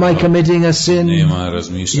 am I committing a sin?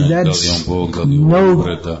 That's no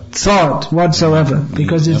thought whatsoever,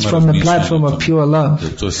 because it's from the platform of pure love.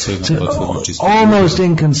 It's almost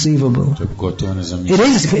inconceivable. It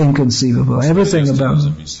is inconceivable. Everything about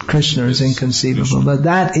Krishna is inconceivable. But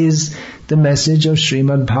that is the message of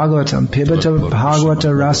Srimad Bhagavatam. Pibata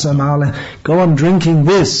Bhagavata Rasamala. Go on drinking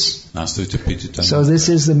this. So this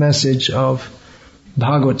is the message of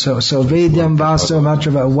Bhagavat. So Vedyam Vasa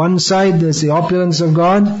Matrava. One side there's the opulence of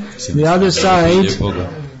God. The other side,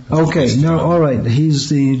 okay, no, alright, he's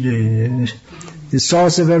the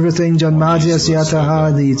source of everything, Janmadhya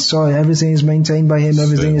Syataha, everything is maintained by him,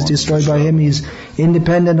 everything is destroyed by him, he's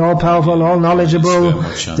independent, all-powerful, all-knowledgeable,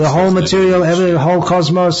 the whole material, the whole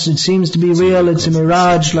cosmos, it seems to be real, it's a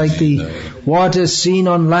mirage, like the water seen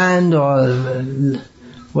on land, or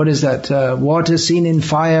what is that, water seen in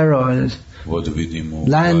fire, or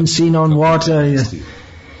land seen on water.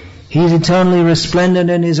 He's eternally resplendent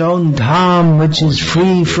in his own dham, which is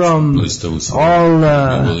free from all...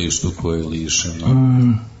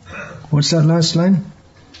 what's that last line?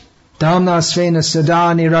 Dhamna svena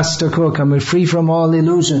sadani rastakokam. We're free from all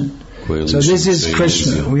illusion. So this is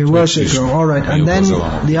Krishna. We worship Him. Alright. And then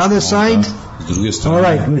the other side...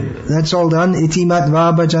 Alright, that's all done. Iti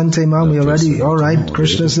matva bhajante mam. We already... Alright,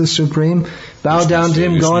 Krishna is the Supreme. Bow down to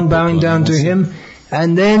Him. Go on bowing down to Him.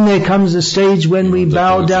 And then there comes a stage when we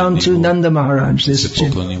bow down to Nanda Maharaj. This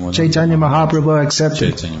Chaitanya Mahaprabhu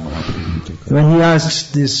accepted. When he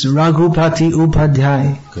asked this Raghupati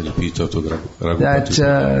Upadhyay that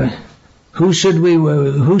who should we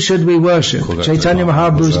worship? Chaitanya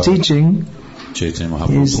Mahaprabhu's teaching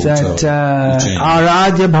is that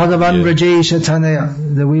Aradhya Bhagavan Brajesha Tanaya,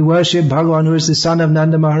 that we worship Bhagavan who is the son of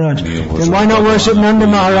Nanda Maharaj. Then why not worship Nanda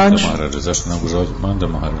Maharaj?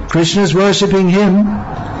 Krishna is worshipping him.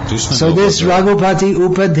 So this Raghupati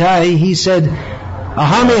Upadhyay, he said,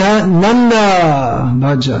 Ahamiha Nanda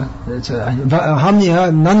Bhaja.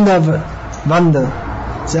 Ahamiha Nanda Vanda.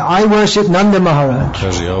 So I worship Nanda Maharaj.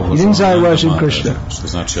 He didn't say I worship Krishna.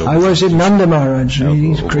 I worship Nanda Maharaj.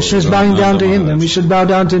 Krishna is bowing down to him, then we should bow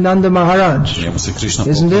down to Nanda Maharaj.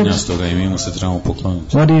 Isn't it?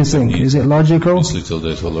 What do you think? Is it logical?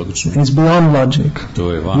 It's beyond logic.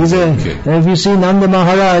 If you see Nanda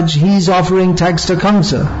Maharaj, he's offering tax to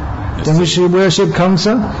Kamsa. Then we should worship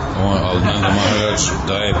Kamsa?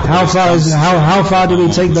 How far do we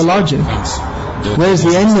take the logic? Where's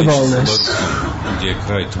the end of all this?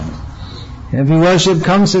 If you worship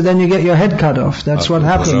Kamsa, then you get your head cut off. That's what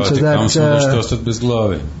happened to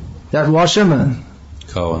that washerman.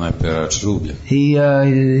 He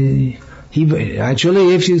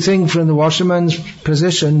actually, if you think from the washerman's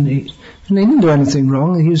position, he didn't do anything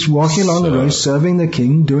wrong. He was walking along the road, serving the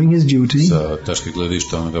king, doing his duty,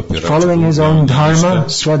 following his own dharma,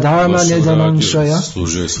 swadharma nidanam shraya.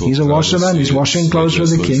 He's a washerman, he's washing clothes for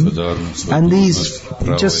the king. And these,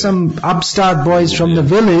 just some upstart boys from the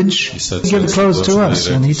village, give clothes to us.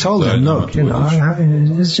 And he told them, look,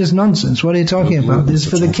 it's just nonsense. What are you talking about? This is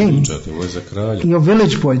for the king. You're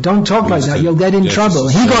village boys, don't talk like that, you'll get in trouble.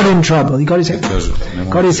 He got in trouble. He got his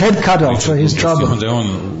head cut off for his trouble.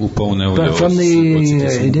 But from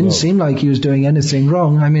it didn't seem like he was doing anything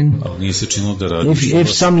wrong. I mean, if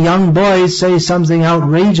some young boys say something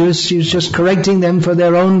outrageous, he was just correcting them for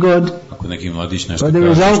their own good. But the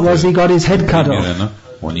result was he got his head cut off.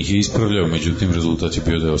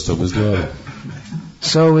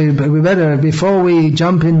 So we better, before we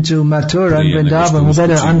jump into Mathura and Vrindavan, we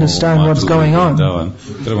better understand what's going on. The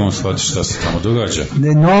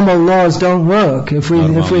normal laws don't work. If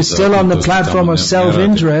we're still on the platform of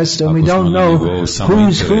self-interest and we don't know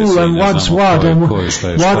who's who and what's what and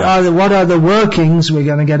what are the workings, we're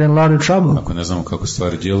going to get in a lot of trouble.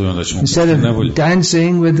 Instead of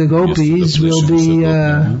dancing with the gopis, we'll be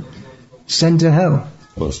sent to hell.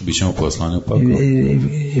 If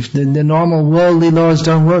the normal worldly laws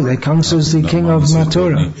don't work, that Kamsa is the king of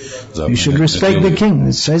Mathura. You should respect the king.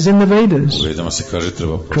 It says in the Vedas.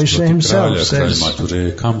 Krishna himself says,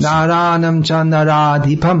 Naranam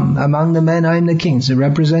Chandaradhipam. Among the men I am the king. It's a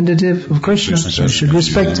representative of Krishna, so you should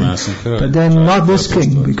respect him. But then not this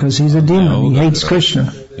king, because he's a demon. He hates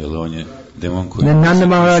Krishna. Then Nanda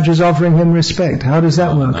Maharaj is offering him respect. How does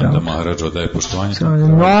that work out? So the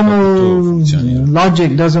normal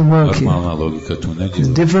logic doesn't work here. It's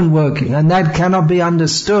different working. And that cannot be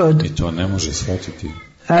understood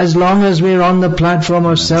as long as we're on the platform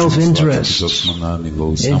of self-interest.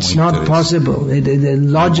 It's not possible. The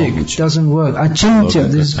logic doesn't work. Achintya,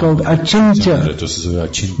 this is called achintya.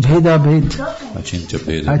 Bheda bhed.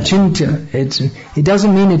 Achintya. It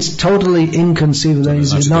doesn't mean it's totally inconceivable.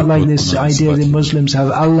 It's not like this idea that Muslims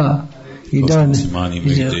have Allah. You don't.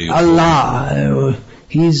 Allah.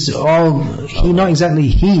 He's not exactly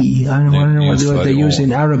he. I don't know what they use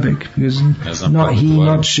in Arabic. Because not he,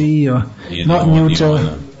 not she, or not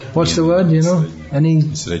neuter. What's the word,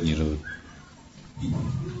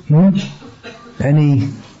 Any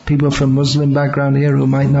people from Muslim background here who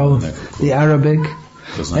might know the Arabic?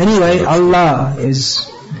 Anyway, Allah is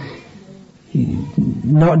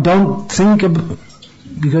don't think about,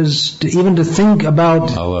 because even to think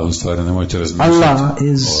about Allah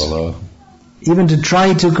is, even to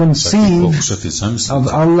try to conceive of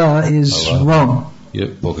Allah is wrong.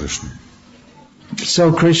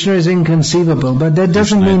 So Krishna is inconceivable, but that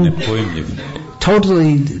doesn't mean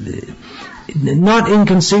totally not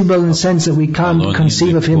inconceivable in the sense that we can't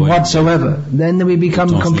conceive of him whatsoever. Then we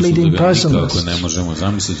become complete impersonalists.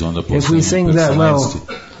 If we think that,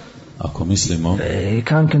 you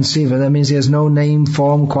can't conceive it, that means he has no name,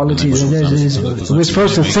 form, quality. We're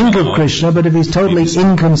supposed to think of Krishna, but if he's totally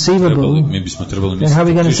inconceivable, then how are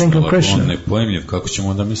we going to think of Krishna?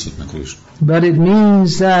 But it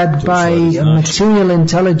means that by material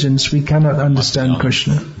intelligence we cannot understand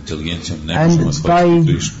Krishna. And by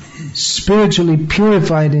spiritually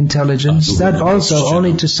purified intelligence, that also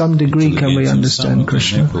only to some degree can we understand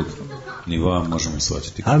Krishna.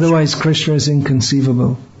 Otherwise Krishna is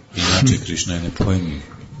inconceivable.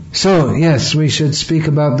 So, yes, we should speak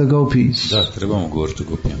about the gopis. Da, trebamo govoriti o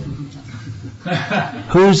gopijama.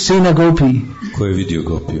 Who's seen a gopi? Ko je vidio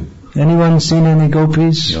gopiju? Anyone seen any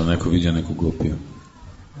gopis? Je li neko vidio neku gopiju?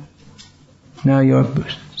 Now you're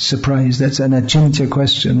surprised. That's an achintya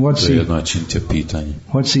question. To je jedno achintya pitanje.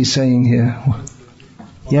 What's he saying here?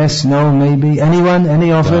 Yes, no, maybe. Anyone?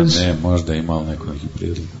 Any offers? Da, ne, možda imao neko neki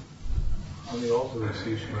prijedlog.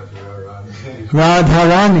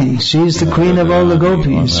 Radharani, she's the queen of all the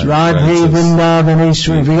gopis. Radhe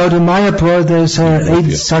Vrindavaneshwari. If we go to Mayapur, there's her 8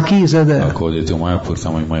 Sakhis are there. Ako odete u Mayapur,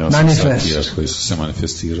 tamo ima 8 Sakhija koji su se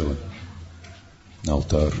manifestirali na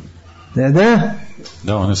altaru. They're there?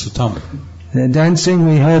 Da, one su tamo. They're dancing.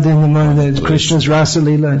 We heard in the Krishna's Rasa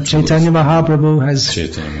Leela, Chaitanya Mahaprabhu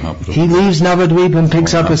he leaves Navadvip and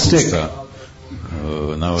picks up a stick.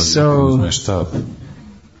 So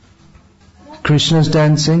Krishna's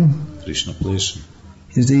dancing. Krishna pleše.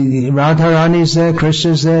 Is the Radharani's there,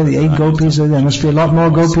 Krishna's there, the 8 gopis are there. There must be a lot more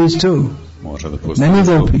gopis too. Many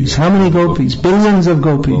gopis. How many gopis? Billions of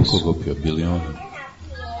gopis.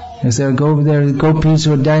 Yes, there are gopis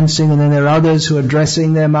who are dancing, and then there are others who are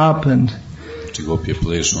dressing them up, and little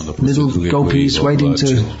gopis waiting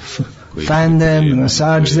to fan them,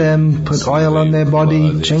 massage them, put oil on their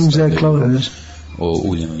body, change their clothes.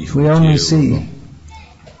 We only see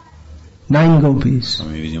 9 gopis.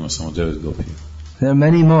 There are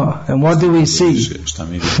many more. And what do we see?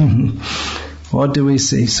 What do we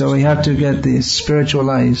see? So we have to get the spiritual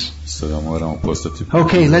eyes.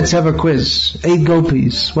 Okay, let's have a quiz. 8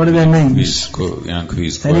 gopis. What are their names?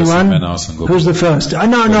 Anyone? Who's the first?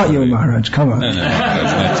 No, not you, Maharaj. Come on.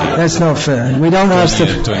 That's not fair. We don't ask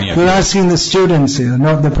we're asking the students here,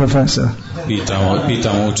 not the professor.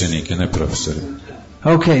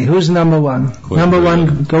 Okay, who's number 1? Number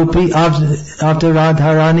 1 gopi after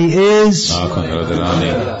Radharani is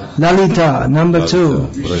Lalita. Number 2.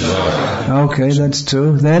 Okay, that's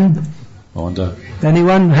 2. Then?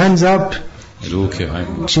 Anyone? Hands up.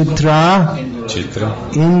 Chitra.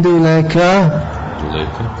 Induleka.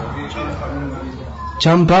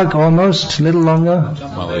 Champak, almost, little longer.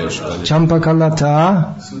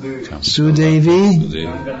 Champakalata. Sudevi.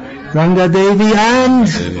 Rangadevi and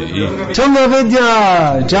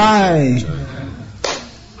Tungavidya. Jai.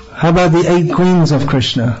 How about the 8 queens of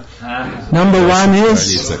Krishna? Number 1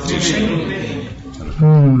 is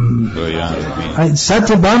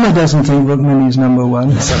Satyabhama doesn't think Rukmini is number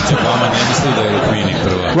 1.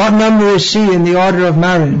 What number is she in the order of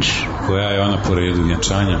marriage?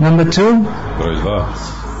 Number 2?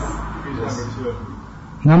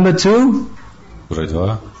 Number 2?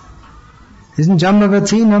 Isn't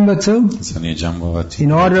Jambavati number 2?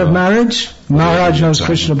 In order of marriage? Maharaj knows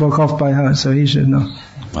Krishna book off by heart, so he should know.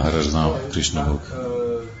 Maharaj znao Krishna book.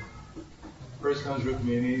 First comes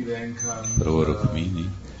Rukmini, then comes Rukmini.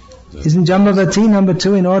 Isn't Jambavati number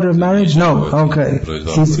 2 in order of marriage? No. Okay.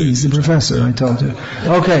 He's the professor, I told you.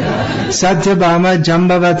 Okay. Satyabhama,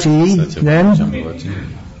 Jambavati, then?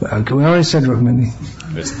 We already said Rukmini.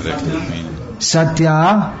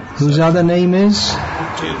 Satya, whose other name is?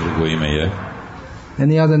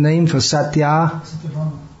 Any other name for Satya?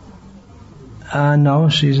 No,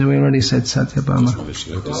 we already said Satyabhama.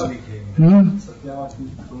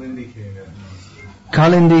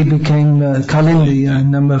 Kalindi became Kalindi,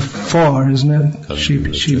 number 4, isn't it? She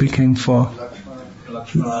became 4.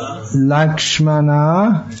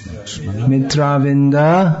 Lakshmana,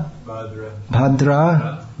 Mitravinda,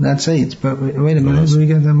 Bhadra. That's 8. But wait a minute, did we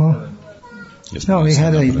get them all? No, we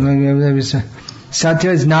had 8.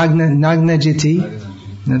 Satya is Nagnajiti.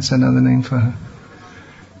 That's another name for her.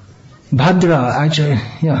 Bhadra, actually,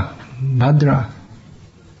 yeah, Bhadra.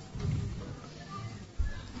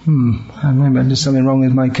 Maybe there's something wrong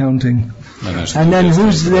with my counting. And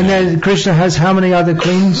then Krishna has how many other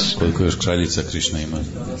queens?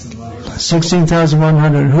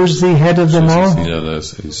 16,100. Who's the head of them all?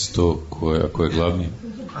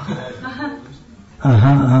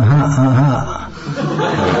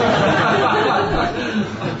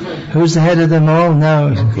 Who's the head of them all now?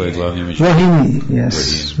 Rohini.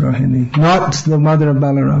 Yes, Rohini. Not the mother of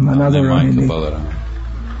Balaram, another Rohini.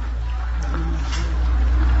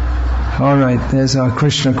 Alright, there's our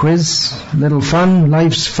Krishna quiz. Little fun,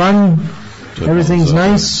 life's fun. Everything's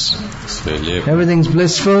nice. Everything's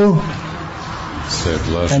blissful.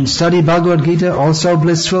 And study Bhagavad Gita, also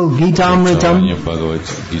blissful. Gita Amritam.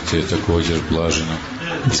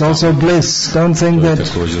 It's also bliss. Don't think that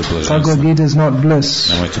Bhagavad Gita is not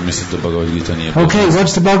bliss. Okay,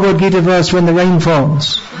 what's the Bhagavad Gita verse when the rain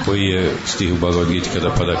falls?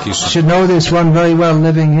 Should know this one very well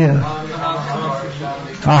living here.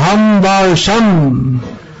 Aham Varsham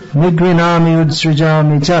Nigrinami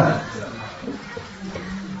utsrijami cha.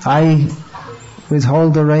 I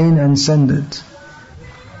withhold the rain and send it.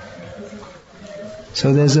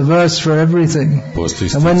 So there's a verse for everything.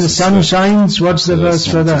 And when the sun shines, what's the verse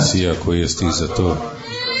for that?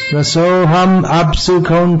 Rasoham apsu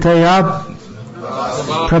konteyap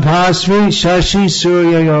prabhasvi shashi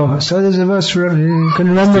suryayo. So there's a verse for everything. You can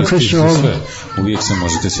remember Krishna always.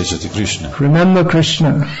 Remember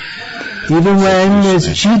Krishna. Even when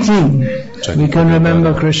there's cheating, we can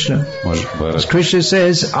remember Krishna. As Krishna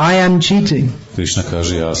says, I am cheating.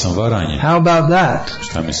 How about that?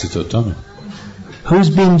 Who's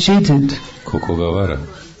been cheated?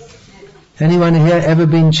 Anyone here ever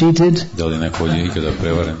been cheated?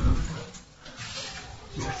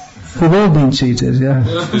 We've all been cheated, yeah.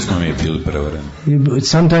 It's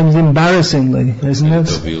sometimes embarrassingly, isn't it?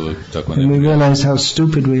 And we realize how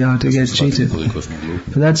stupid we are to get cheated.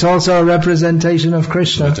 But that's also a representation of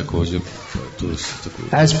Krishna. As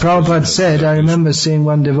Prabhupada said, I remember seeing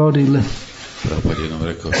one devotee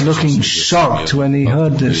looking shocked when he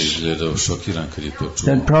heard this.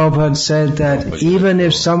 That Prabhupada said that even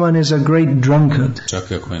if someone is a great drunkard,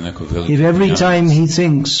 if every time he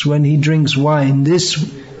thinks when he drinks wine, this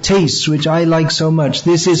taste which I like so much,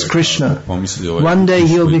 this is Krishna, one day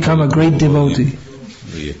he'll become a great devotee.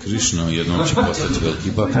 I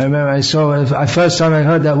remember first time I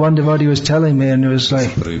heard that, one devotee was telling me, and it was like,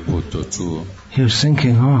 he was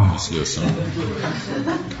thinking,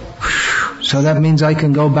 so that means I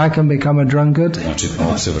can go back and become a drunkard?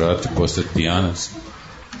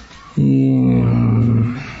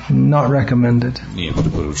 Not recommended.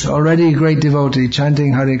 Already a great devotee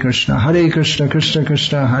chanting Hare Krishna, Krishna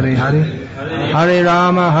Krishna, Hare Hare, Hare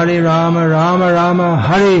Rama, Rama Rama,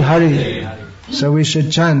 Hare Hare. So we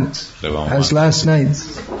should chant as last night.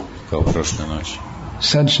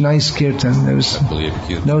 Such nice kirtan. There was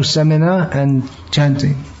no seminar and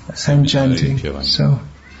chanting. So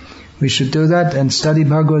we should do that and study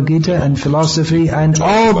Bhagavad Gita and philosophy and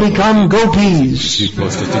all become gopis.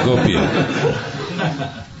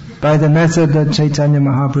 By the method that Chaitanya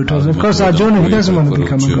Mahaprabhu told. Of course, Arjuna, he doesn't want to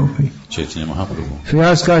become a gopi. If you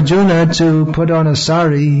ask Arjuna to put on a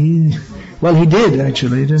sari, he did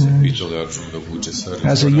actually, didn't he?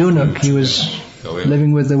 As a eunuch, he was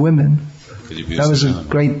living with the women. That was a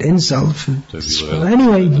great insult.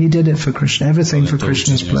 Anyway, he did it for Krishna. Everything for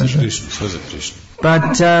Krishna's pleasure.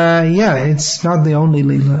 But it's not the only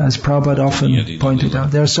Leela, as Prabhupada often pointed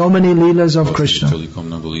out. There are so many Leelas of Krishna.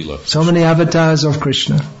 So many avatars of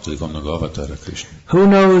Krishna. Who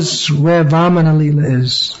knows where Vamana Leela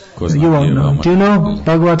is? You won't know. Do you know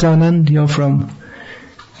Bhagavatanand? You're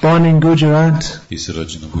born in Gujarat.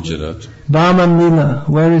 Vaman Leela,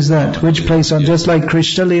 where is that? Which place? Just like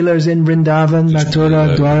Krishna Leela is in Vrindavan,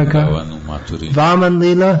 Mathura, Dwaraka. Vaman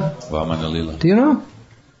Leela? Do you know?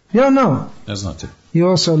 You don't know? You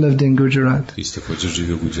also lived in Gujarat.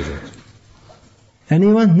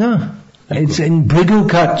 Anyone? No. It's in Bhrigu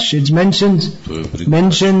Kutch. It's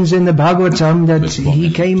mentions in the Bhagavatam that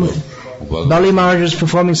he came, Bali Maharaj was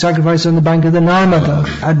performing sacrifice on the bank of the Narmada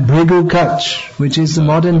at Bhrigu Kutch, which is the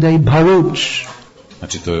modern day Bharuch.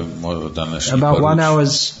 About 1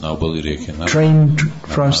 hour's train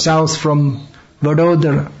from south from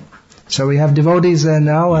Vadodara. So we have devotees there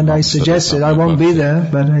now, and I suggested, I won't be there,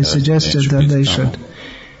 but I suggested that they should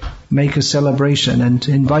make a celebration and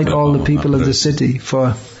invite all the people of the city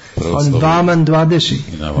on Vaman Dwadashi.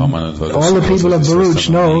 All the people of Bharuch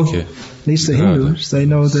know, at least the Hindus, they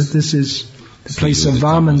know that this is the place of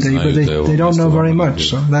Vaman Day, but they don't know very much,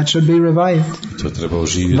 so that should be revived.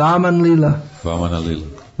 Vaman Leela.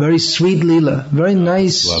 Very sweet Leela. Very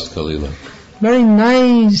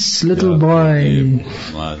nice little boy.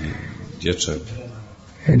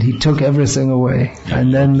 And he took everything away.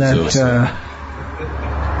 And then that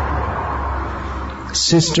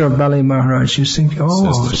sister of Bali Maharaj, you think,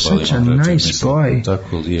 such a nice boy.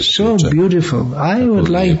 So beautiful. I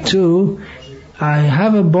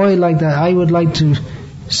have a boy like that. I would like to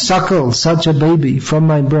suckle such a baby from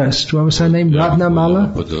my breast. What was her name?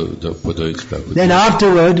 Ratnamala? Then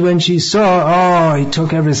afterward, when she saw, he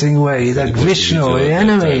took everything away. That Vishnu, the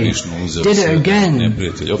enemy, did it again.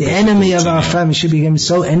 The enemy of our family. She became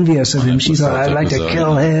so envious of him. She thought, I'd like to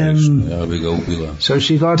kill him. So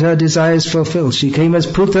she got her desires fulfilled. She came as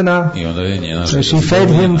Putana. So she fed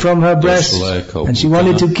him from her breast. And she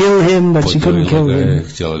wanted to kill him, but she couldn't kill him.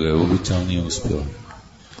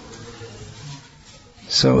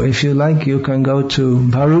 So if you like, you can go to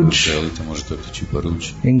Bharuch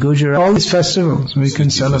in Gujarat. All these festivals we can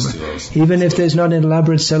celebrate. Even if there's not an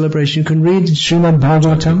elaborate celebration, you can read Srimad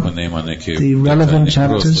Bhagavatam, the relevant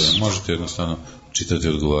chapters. čitati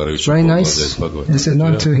odgovarajuće Very nice, is it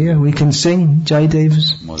not to hear? We can sing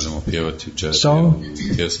Jaydev's song.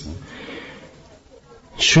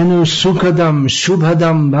 Shrinu Sukadam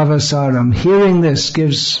Shubhadam Bhavasaram. Hearing this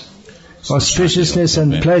gives auspiciousness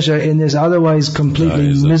and pleasure in this otherwise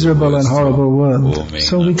completely miserable and horrible world.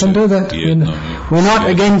 So we can do that. We're not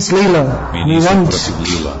against Leela.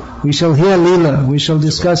 We shall hear Leela. We shall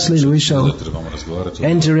discuss Leela. We shall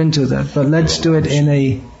enter into that. But let's do it in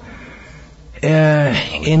a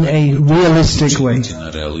realistic way.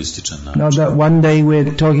 Not that one day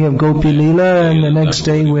we're talking of Gopi Leela and the next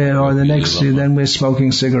day then we're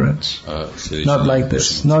smoking cigarettes. Not like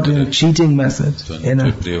this. Not in a cheating method. In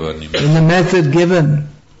the method given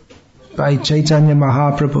by Chaitanya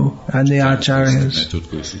Mahaprabhu and the Acharyas.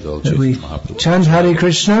 That we chant Hare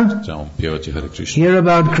Krishna, hear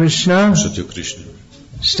about Krishna,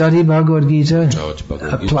 study Bhagavad Gita,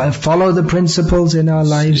 follow the principles in our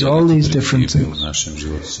lives, all these different things.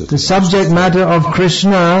 The subject matter of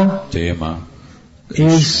Krishna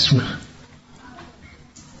is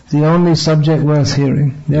the only subject worth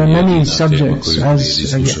hearing. There are many subjects, as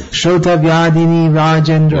Shrota Vyadini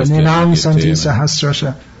Rajendra Ninam Santi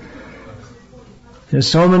Sahasrasha. There are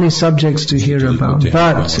so many subjects to hear about.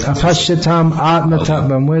 But Apashyatam Atma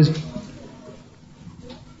Tattvam,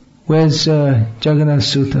 where's Jagannath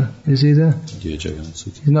Sutta? Is he there?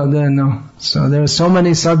 He's not there, no. So there are so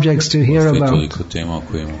many subjects to hear about.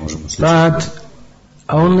 But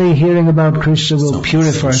only hearing about Krishna will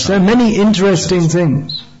purify us. There are many interesting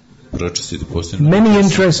things. Many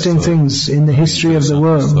interesting things in the history of the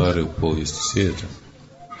world.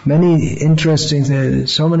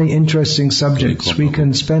 So many interesting subjects. We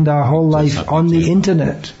can spend our whole life on the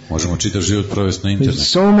internet. With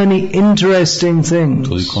so many interesting things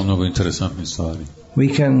we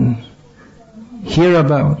can hear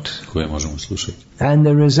about. And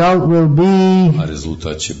the result will be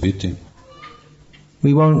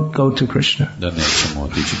we won't go to Krishna.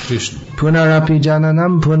 Punarapi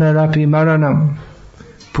jananam, punarapi maranam.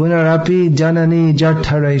 Punarapi janani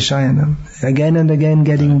jathare shayanam. Again and again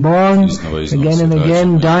getting born, again and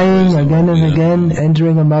again dying, again and again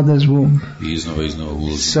entering a mother's womb.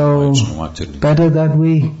 So, better that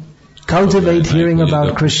we cultivate hearing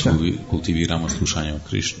about Krishna.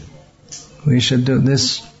 We should do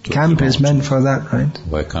this. Camp is meant for that, right?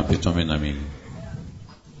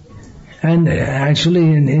 And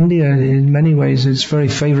actually in India, in many ways, it's very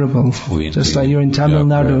favorable. Just like you're in Tamil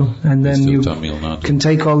Nadu, and then you can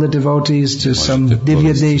take all the devotees to some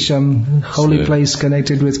Divya Desham, holy place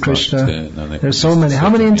connected with Krishna. There's so many. How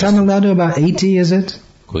many in Tamil Nadu? About 80, is it?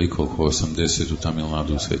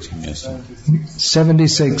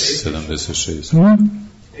 76.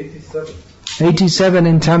 87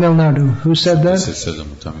 in Tamil Nadu. Who said that?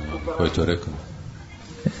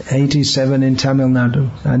 87 in Tamil Nadu.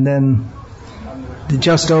 And then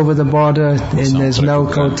just over the border there's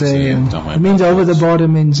Melkote, and it means over the border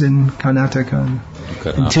means in Karnataka,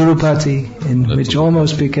 in Tirupati, which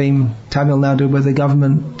almost became Tamil Nadu, but the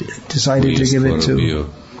government decided to give it to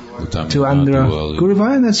Andhra.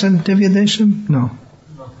 Guruvaya, that's in Divya Desham? No.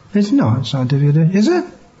 It's not Divya Desham. Is it?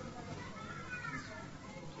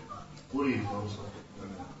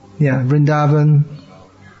 Yeah, Vrindavan.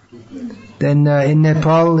 Then in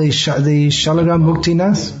Nepal, the Shalagram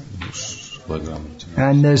Muktinath.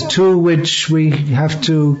 And there's two which we have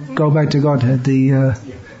to go back to Godhead, to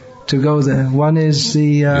go there. One is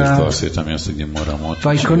the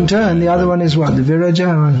Vaikuntha, and the other one is what? The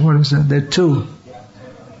Viraja? What is that? There are two.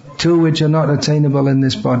 Two which are not attainable in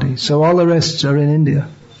this body. So all the rest are in India.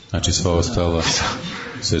 But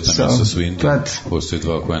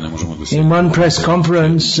in one press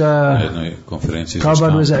conference,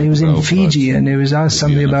 Prabhupada was in Fiji, and he was asked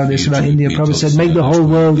something about this, about India. Prabhupada said, make the whole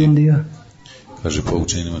world India. So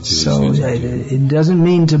it doesn't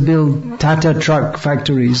mean to build Tata truck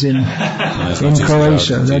factories in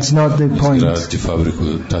Croatia. That's not the point.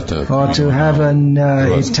 Or to have an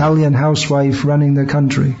Italian housewife running the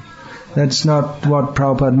country. That's not what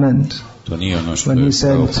Prabhupada meant when he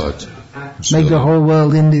said, make the whole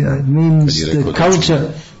world India. It means the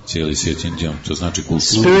culture,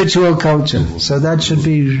 spiritual culture. So that should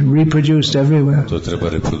be reproduced everywhere.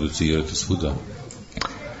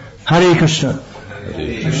 Hare Krishna.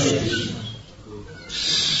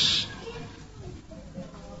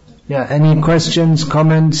 Yeah, any questions,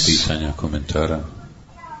 comments?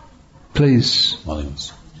 Please.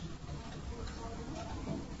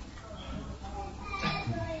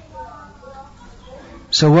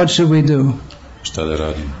 So what should we do?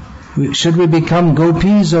 Should we become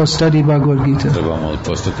gopis or study Bhagavad Gita?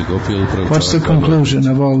 What's the conclusion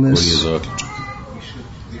of all this?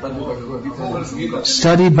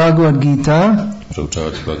 study Bhagavad Gita,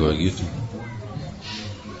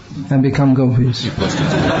 and become gopis.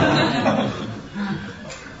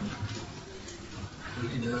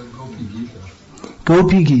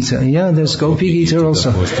 Gopi Gita, yeah, there's Gopi Gita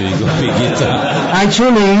also.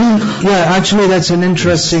 Actually, that's an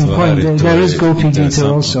interesting point. There is Gopi Gita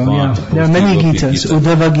also, yeah. There are many Gitas,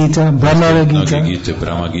 Uddhava Gita, Brahmara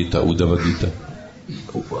Gita.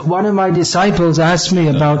 One of my disciples asked me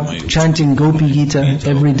about chanting Gopi Gita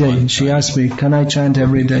every day. She asked me, can I chant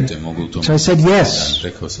every day? So I said, yes,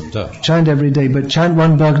 chant every day, but chant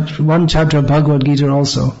one chapter of Bhagavad Gita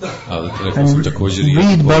also. And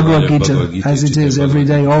read Bhagavad Gita as it is every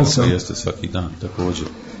day also.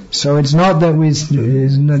 So it's not that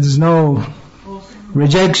there's no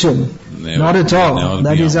rejection, not at all.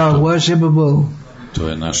 That is our worshipable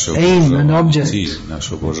aim and object.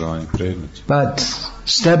 But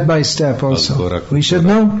step by step also. We should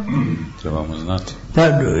know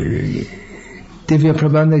that Divya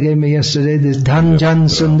Prabandha gave me yesterday this Dhanjan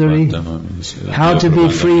Sundari, how to be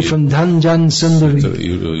free from Dhanjan Sundari.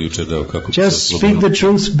 Just speak the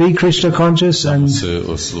truth, be Krishna conscious, and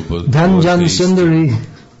Dhanjan Sundari,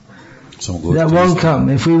 that won't come.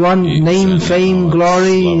 If we want name, fame,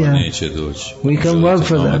 glory, we can work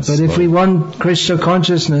for that. But if we want Krishna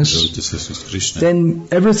consciousness, then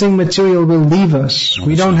everything material will leave us.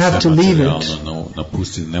 We don't have to leave it.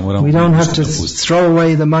 We don't have to throw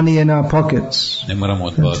away the money in our pockets.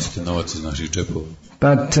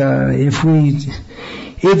 But if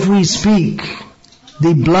we speak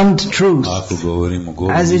the blunt truth,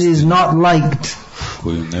 as it is not liked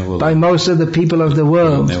by most of the people of the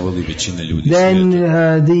world, then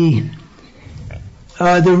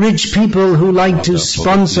the rich people who like to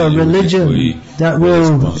sponsor religion that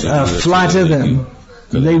will flatter them,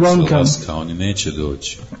 they won't come.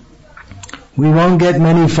 We won't get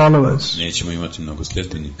many followers.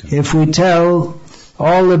 If we tell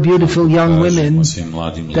all the beautiful young women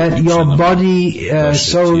that your body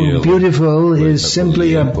so beautiful is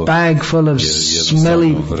simply a bag full of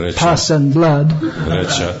smelly pus and blood,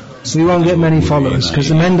 we won't get many followers, because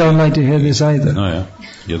the men don't like to hear this either.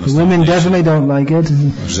 The women definitely don't like it,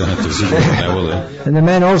 and the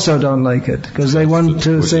men also don't like it, because they want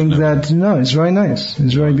to think that, no, it's very nice,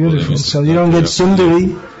 it's very beautiful. So you don't get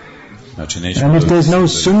Sundari. And if there's no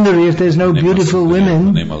Sundari, if there's no beautiful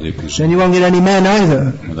women, then you won't get any men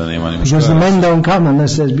either, because the men don't come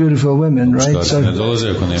unless there's beautiful women, right? So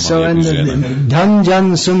and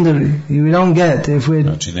Dhanjan Sundari we don't get if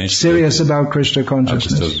we're serious about Krishna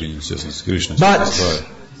consciousness. But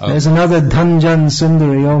there's another Dhanjan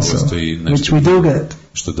Sundari also, which we do get.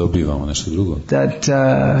 That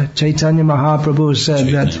Chaitanya Mahaprabhu said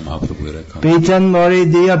that Petan Mori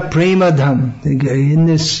Diya Prema Dham, in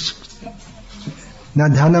this Na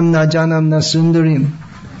dhanam, na janam, na sundarim.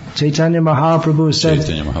 Chaitanya Mahaprabhu said,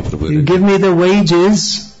 you give me the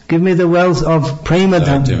wages, give me the wealth of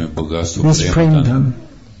Premadham, this Premadham,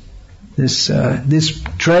 this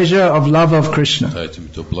treasure of love of Krishna.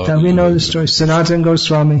 That we know the story. Sanatana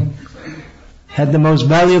Goswami had the most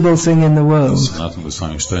valuable thing in the world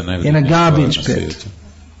in a garbage pit.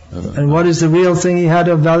 And what is the real thing he had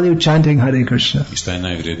of value? Chanting Hare Krishna. So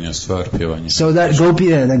that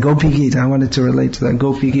Gopi Gita, I wanted to relate to that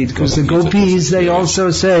Gopi Gita, because the Gopis, they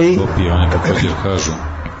also say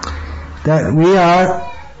that we are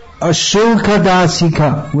Ashulka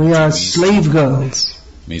Dasika, we are slave girls.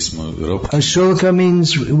 Ashulka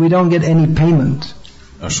means we don't get any payment.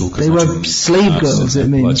 They were slave girls, it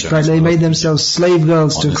means. Right? They made themselves slave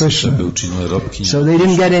girls to Krishna. So they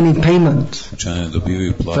didn't get any payment.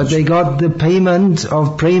 But they got the payment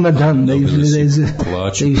of Premadhan.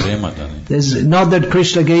 There's not that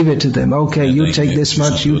Krishna gave it to them. Okay, you take this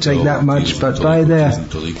much, you take that much. But by their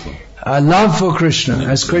love for Krishna,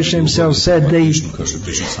 as Krishna himself said, they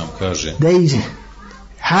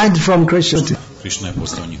had from Krishna.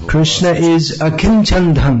 Krishna is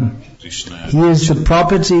Akinchandham. He is the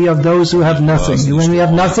property of those who have nothing. When we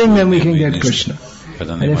have nothing, then we can get Krishna.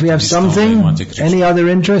 And if we have something, any other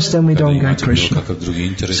interest, then we don't get Krishna.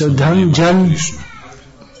 So Dhanjan,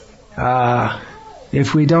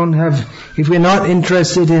 if we're not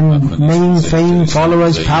interested in name, fame,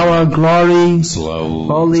 followers, power, glory,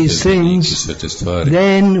 all these things,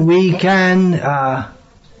 then we can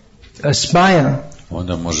aspire.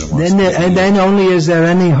 Then only is there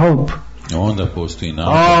any hope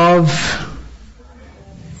of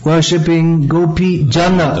worshipping Gopi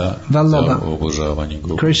Jana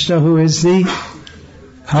Vallabha, Krishna, who is the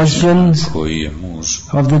husband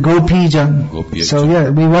of the Gopi Jan. So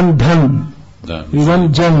we want Dhan, we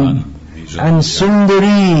want Jan, and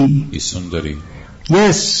Sundari.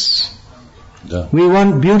 Yes, Da. We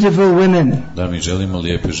want beautiful women. Da, mi želimo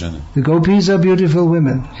lijepe žene. The gopis are beautiful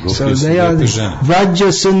women. Gopis So they are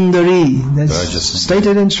Vraja Sundari. That's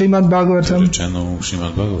stated in Srimad Bhagavatam.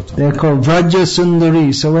 They're called Vraja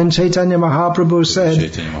Sundari. So when Chaitanya Mahaprabhu said,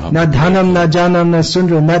 na dhanam, na janam, na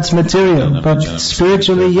sundaram, that's material. But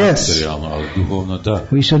spiritually, yes.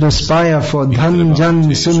 We should aspire for Dhan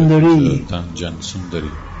Jan Sundari.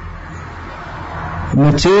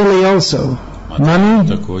 Materially also. Money?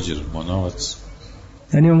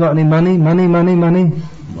 Anyone got any money? Money?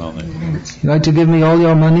 You like to give me all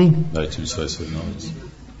your money?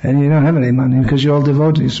 And you don't have any money because you're all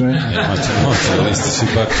devotees, right?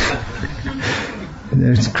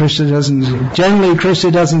 Krishna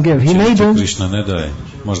doesn't give. He may do.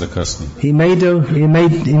 He may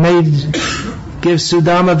give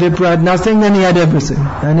Sudama Vipra had nothing, then he had everything.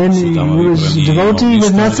 And then he was a devotee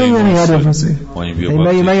with nothing, then he had everything.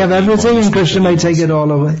 He may have everything and Krishna may take it all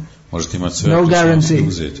away. No guarantee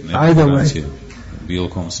either way.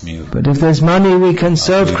 But if there's money, we can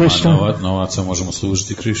serve Krishna.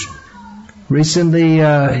 Recently,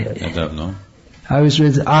 I was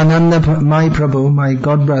with Ananda Mai Prabhu, my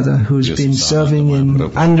godbrother, who's been serving in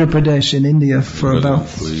Andhra Pradesh in India for about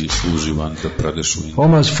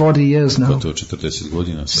almost 40 years now.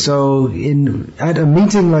 So at a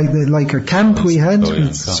meeting like a camp we had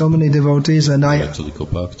with so many devotees, and I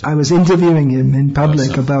was interviewing him in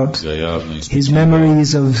public about his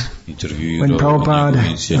memories of when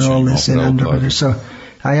Prabhupada and all this in Andhra Pradesh. So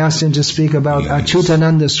I asked him to speak about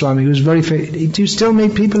Achyutananda Swami, who's very famous. Do you still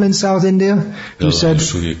meet people in South India who said,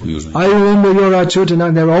 I remember your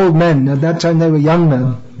Achyutananda, they were old men. At that time they were young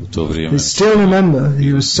men. They still remember.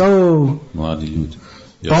 He was so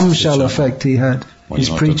bombshell effect he had, his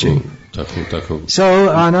preaching. So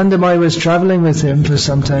Anandamai was traveling with him for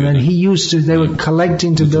some time, and they were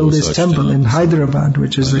collecting to build this temple in Hyderabad,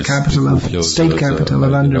 which is the state capital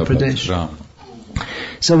of Andhra Pradesh.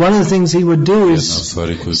 So one of the things he would do is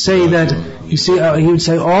say that, he would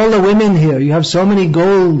say, all the women here, you have so many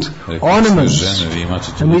gold ornaments.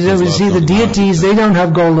 And we see the deities, they don't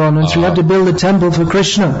have gold ornaments. We have to build a temple for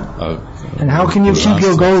Krishna. And how can you keep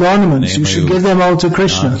your gold ornaments? You should give them all to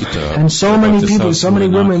Krishna. And so many people, so many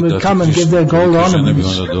women would come and give their gold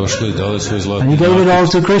ornaments. And he gave it all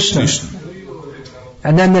to Krishna.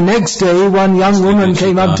 And then the next day, one young woman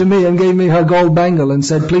came up to me and gave me her gold bangle and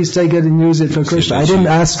said, please take it and use it for Krishna. I didn't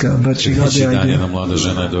ask her, but she got the idea.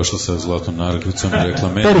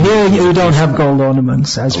 But here you don't have gold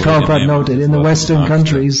ornaments, as Prabhupada noted. In the Western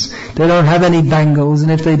countries, they don't have any bangles,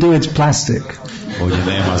 and if they do, it's plastic.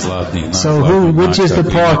 So which is the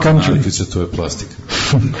poor country?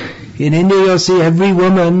 In India you'll see every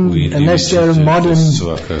woman, unless they're a modern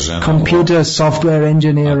computer software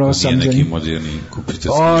engineer or something,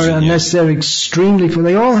 or unless they're extremely full,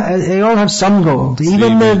 they all have some gold.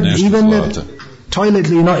 Even the toilet,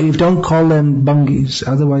 you don't call them bungis,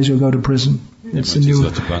 otherwise you'll go to prison. It's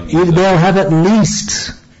they'll have at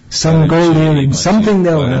least some gold earrings, something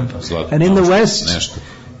they'll have. And in the West,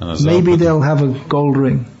 maybe they'll have a gold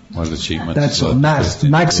ring. That's all,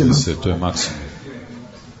 maximum.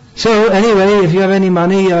 So anyway, if you have any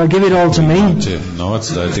money, give it all to me.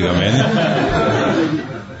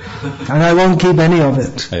 And I won't keep any of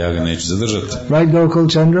it. Right, Gokul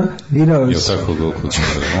Chandra? He knows.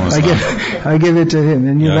 I give it to him,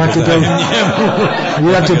 and you have to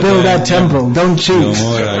build that temple. Don't cheat.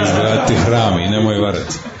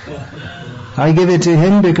 I give it to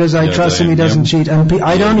him because I trust him, he doesn't cheat. And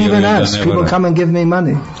I don't even ask. People come and give me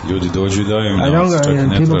money.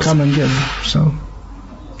 People come and give. So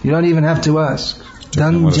you don't even have to ask.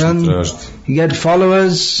 You get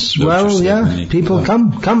followers, people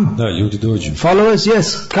come. Followers,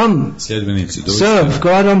 yes, come. Serve,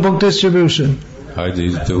 go out on book distribution.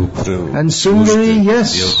 And Sundari,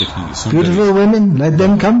 yes. Beautiful women, let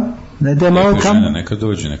them come. Let them all come.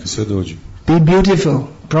 Be beautiful.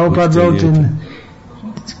 Prabhupada wrote in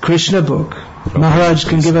Krishna book, Maharaj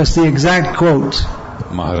can give us the exact quote.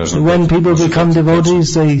 When people become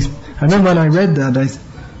devotees, I remember when I read that,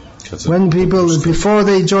 when people, before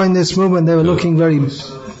they join this movement, they were looking very,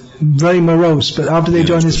 very morose, but after they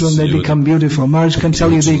join this movement, they become beautiful. Maharaj can tell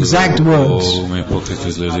you the exact words.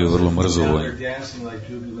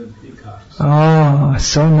 Oh,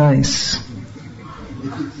 so nice.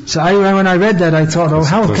 So when I read that, I thought, oh,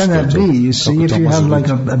 how can that be? You see, if you have like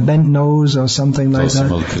a bent nose or something like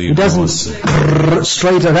that, it doesn't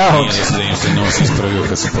straighten out.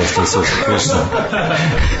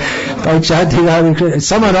 By chanting Hare Krishna.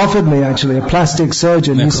 Someone offered me actually, a plastic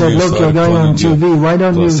surgeon. He said, look, you're going on TV, why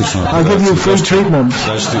don't you, I'll give you free treatment.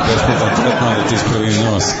 I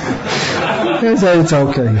said, it's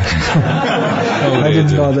okay. I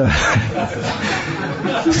didn't bother.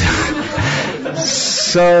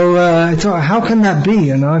 So I thought, how can that be?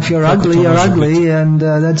 You know, if you're ugly, you're ugly, and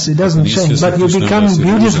it doesn't change. But you become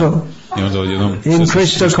beautiful in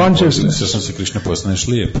Krishna consciousness.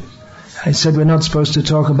 I said we're not supposed to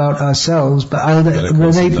talk about ourselves, but I'll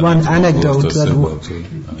relate one anecdote.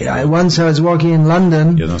 Once I was walking in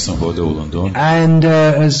London, and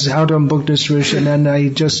I was out on book distribution, and I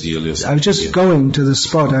was just going to the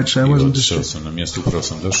spot. Actually, I wasn't distributing.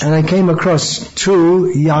 And I came across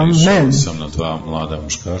two young men,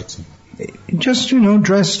 just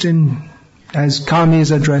dressed in as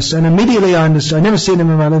Karmis are dressed, and immediately I understood. I never seen them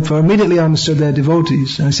in my life before. Immediately I understood they're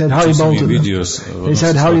devotees. And I said Haribol to them. They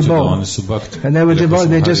said Haribol, and they were devotees.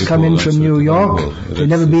 They just come in from New York. They've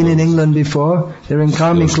never been in England before. They're in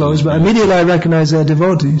Karmi clothes, but immediately I recognized they're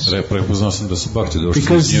devotees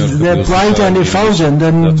because they're bright and effulgent,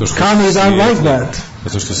 and Karmis aren't like that.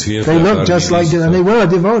 They look just like them, and they were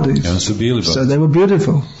devotees. So they were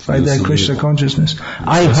beautiful by their Krishna consciousness.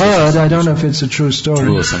 I heard, I don't know if it's a true story,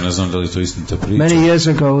 many years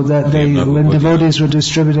ago that when devotees were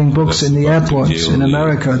distributing books in the airports in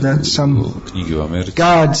America, that some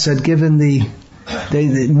guards had given the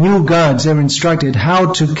new guards, they were instructed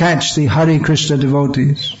how to catch the Hare Krishna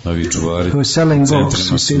devotees who are selling books.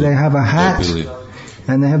 You see, they have a hat,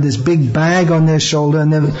 and they have this big bag on their shoulder,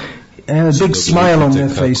 and they have a big smile on their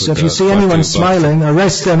face. So if you see anyone smiling,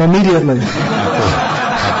 arrest them immediately.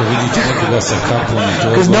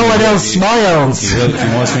 Because no one else smiles.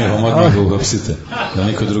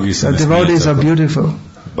 So devotees are beautiful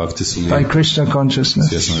by Krishna consciousness.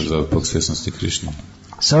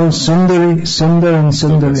 So Sundari, Sundar and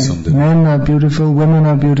Sundari, men are beautiful, women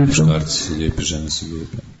are beautiful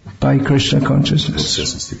by Krishna consciousness.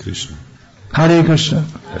 Hare Krishna.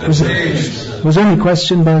 Was there any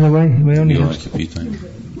question, by the way? We only have...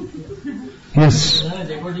 Yes.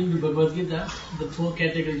 According to Bhagavad Gita, the four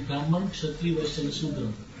categories, Brahman, Kshatriya, Vaishya and Shudra.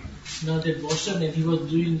 Now that washerman, he was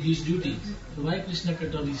doing his duty. So why Krishna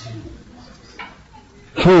cut all his hair?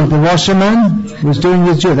 Who? The washerman was doing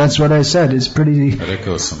his duty. That's what I said. It's pretty...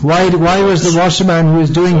 Why was the washerman who was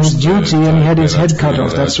doing his duty and he had his head cut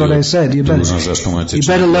off? That's what I said. You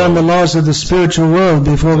better learn the laws of the spiritual world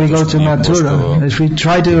before we go to Mathura. If we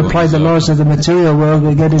try to apply the laws of the material world,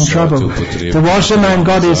 we get in trouble. The washerman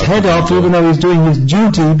got his head off even though he was doing his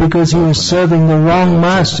duty because he was serving the wrong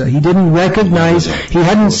master. He didn't recognize, he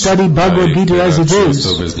hadn't studied Bhagavad Gita as it is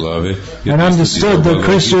and understood that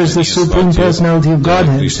Krishna is the Supreme Personality of God.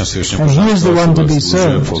 And He is the one to be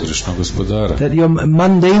served. That your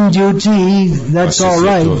mundane duty, that's all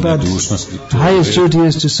right, but highest duty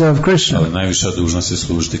is to serve Krishna.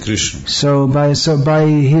 So by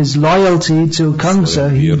his loyalty to Kamsa,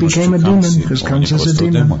 he became a demon, because Kamsa is a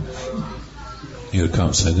demon.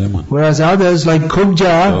 Whereas others like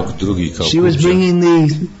Kubja, she was bringing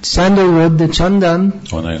the sandalwood, the chandan,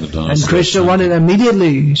 and Krishna wanted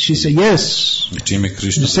immediately. She said yes.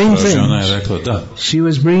 The same thing. She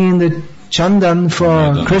was bringing the chandan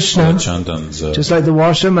for Krishna, just like the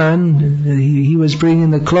washerman, he was bringing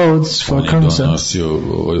the clothes for Kamsa.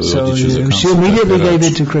 So she immediately gave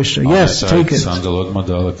it to Krishna. Yes, take it.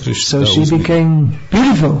 So she became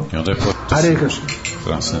beautiful. Hare Krishna.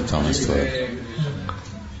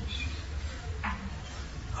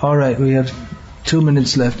 All right, we have 2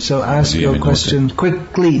 minutes left, so ask your question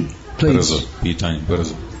quickly, please.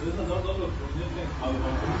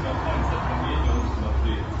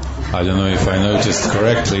 I don't know if I noticed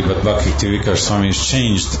correctly, but Bhakti Tivika Swami has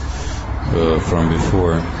changed from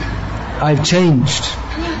before. I've changed.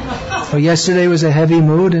 Well, yesterday was a heavy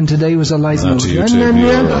mood and today was a light mood. And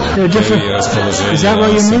then, they're different. Is that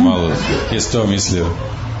what you mean?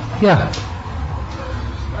 Yeah.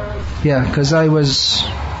 Yeah, because I was...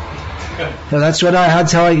 that's what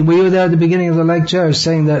we were there at the beginning of the lecture. I was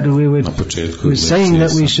saying that we were saying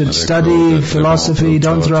that we should study philosophy,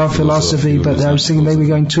 don't throw out philosophy, but I was thinking maybe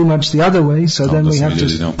going too much the other way, so then we have to...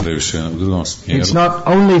 It's not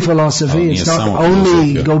only philosophy, it's not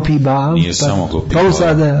only Gopi Bhav, but both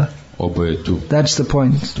are there. That's the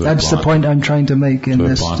point. That's the point I'm trying to make in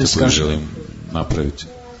this discussion.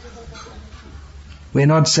 We're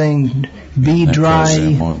not saying be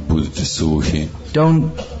dry,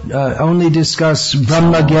 don't only discuss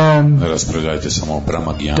Brahma Gyan,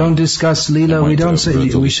 don't discuss Leela. We don't say,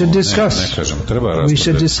 we should discuss. We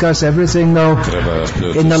should discuss everything though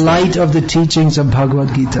in the light of the teachings of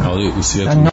Bhagavad Gita. And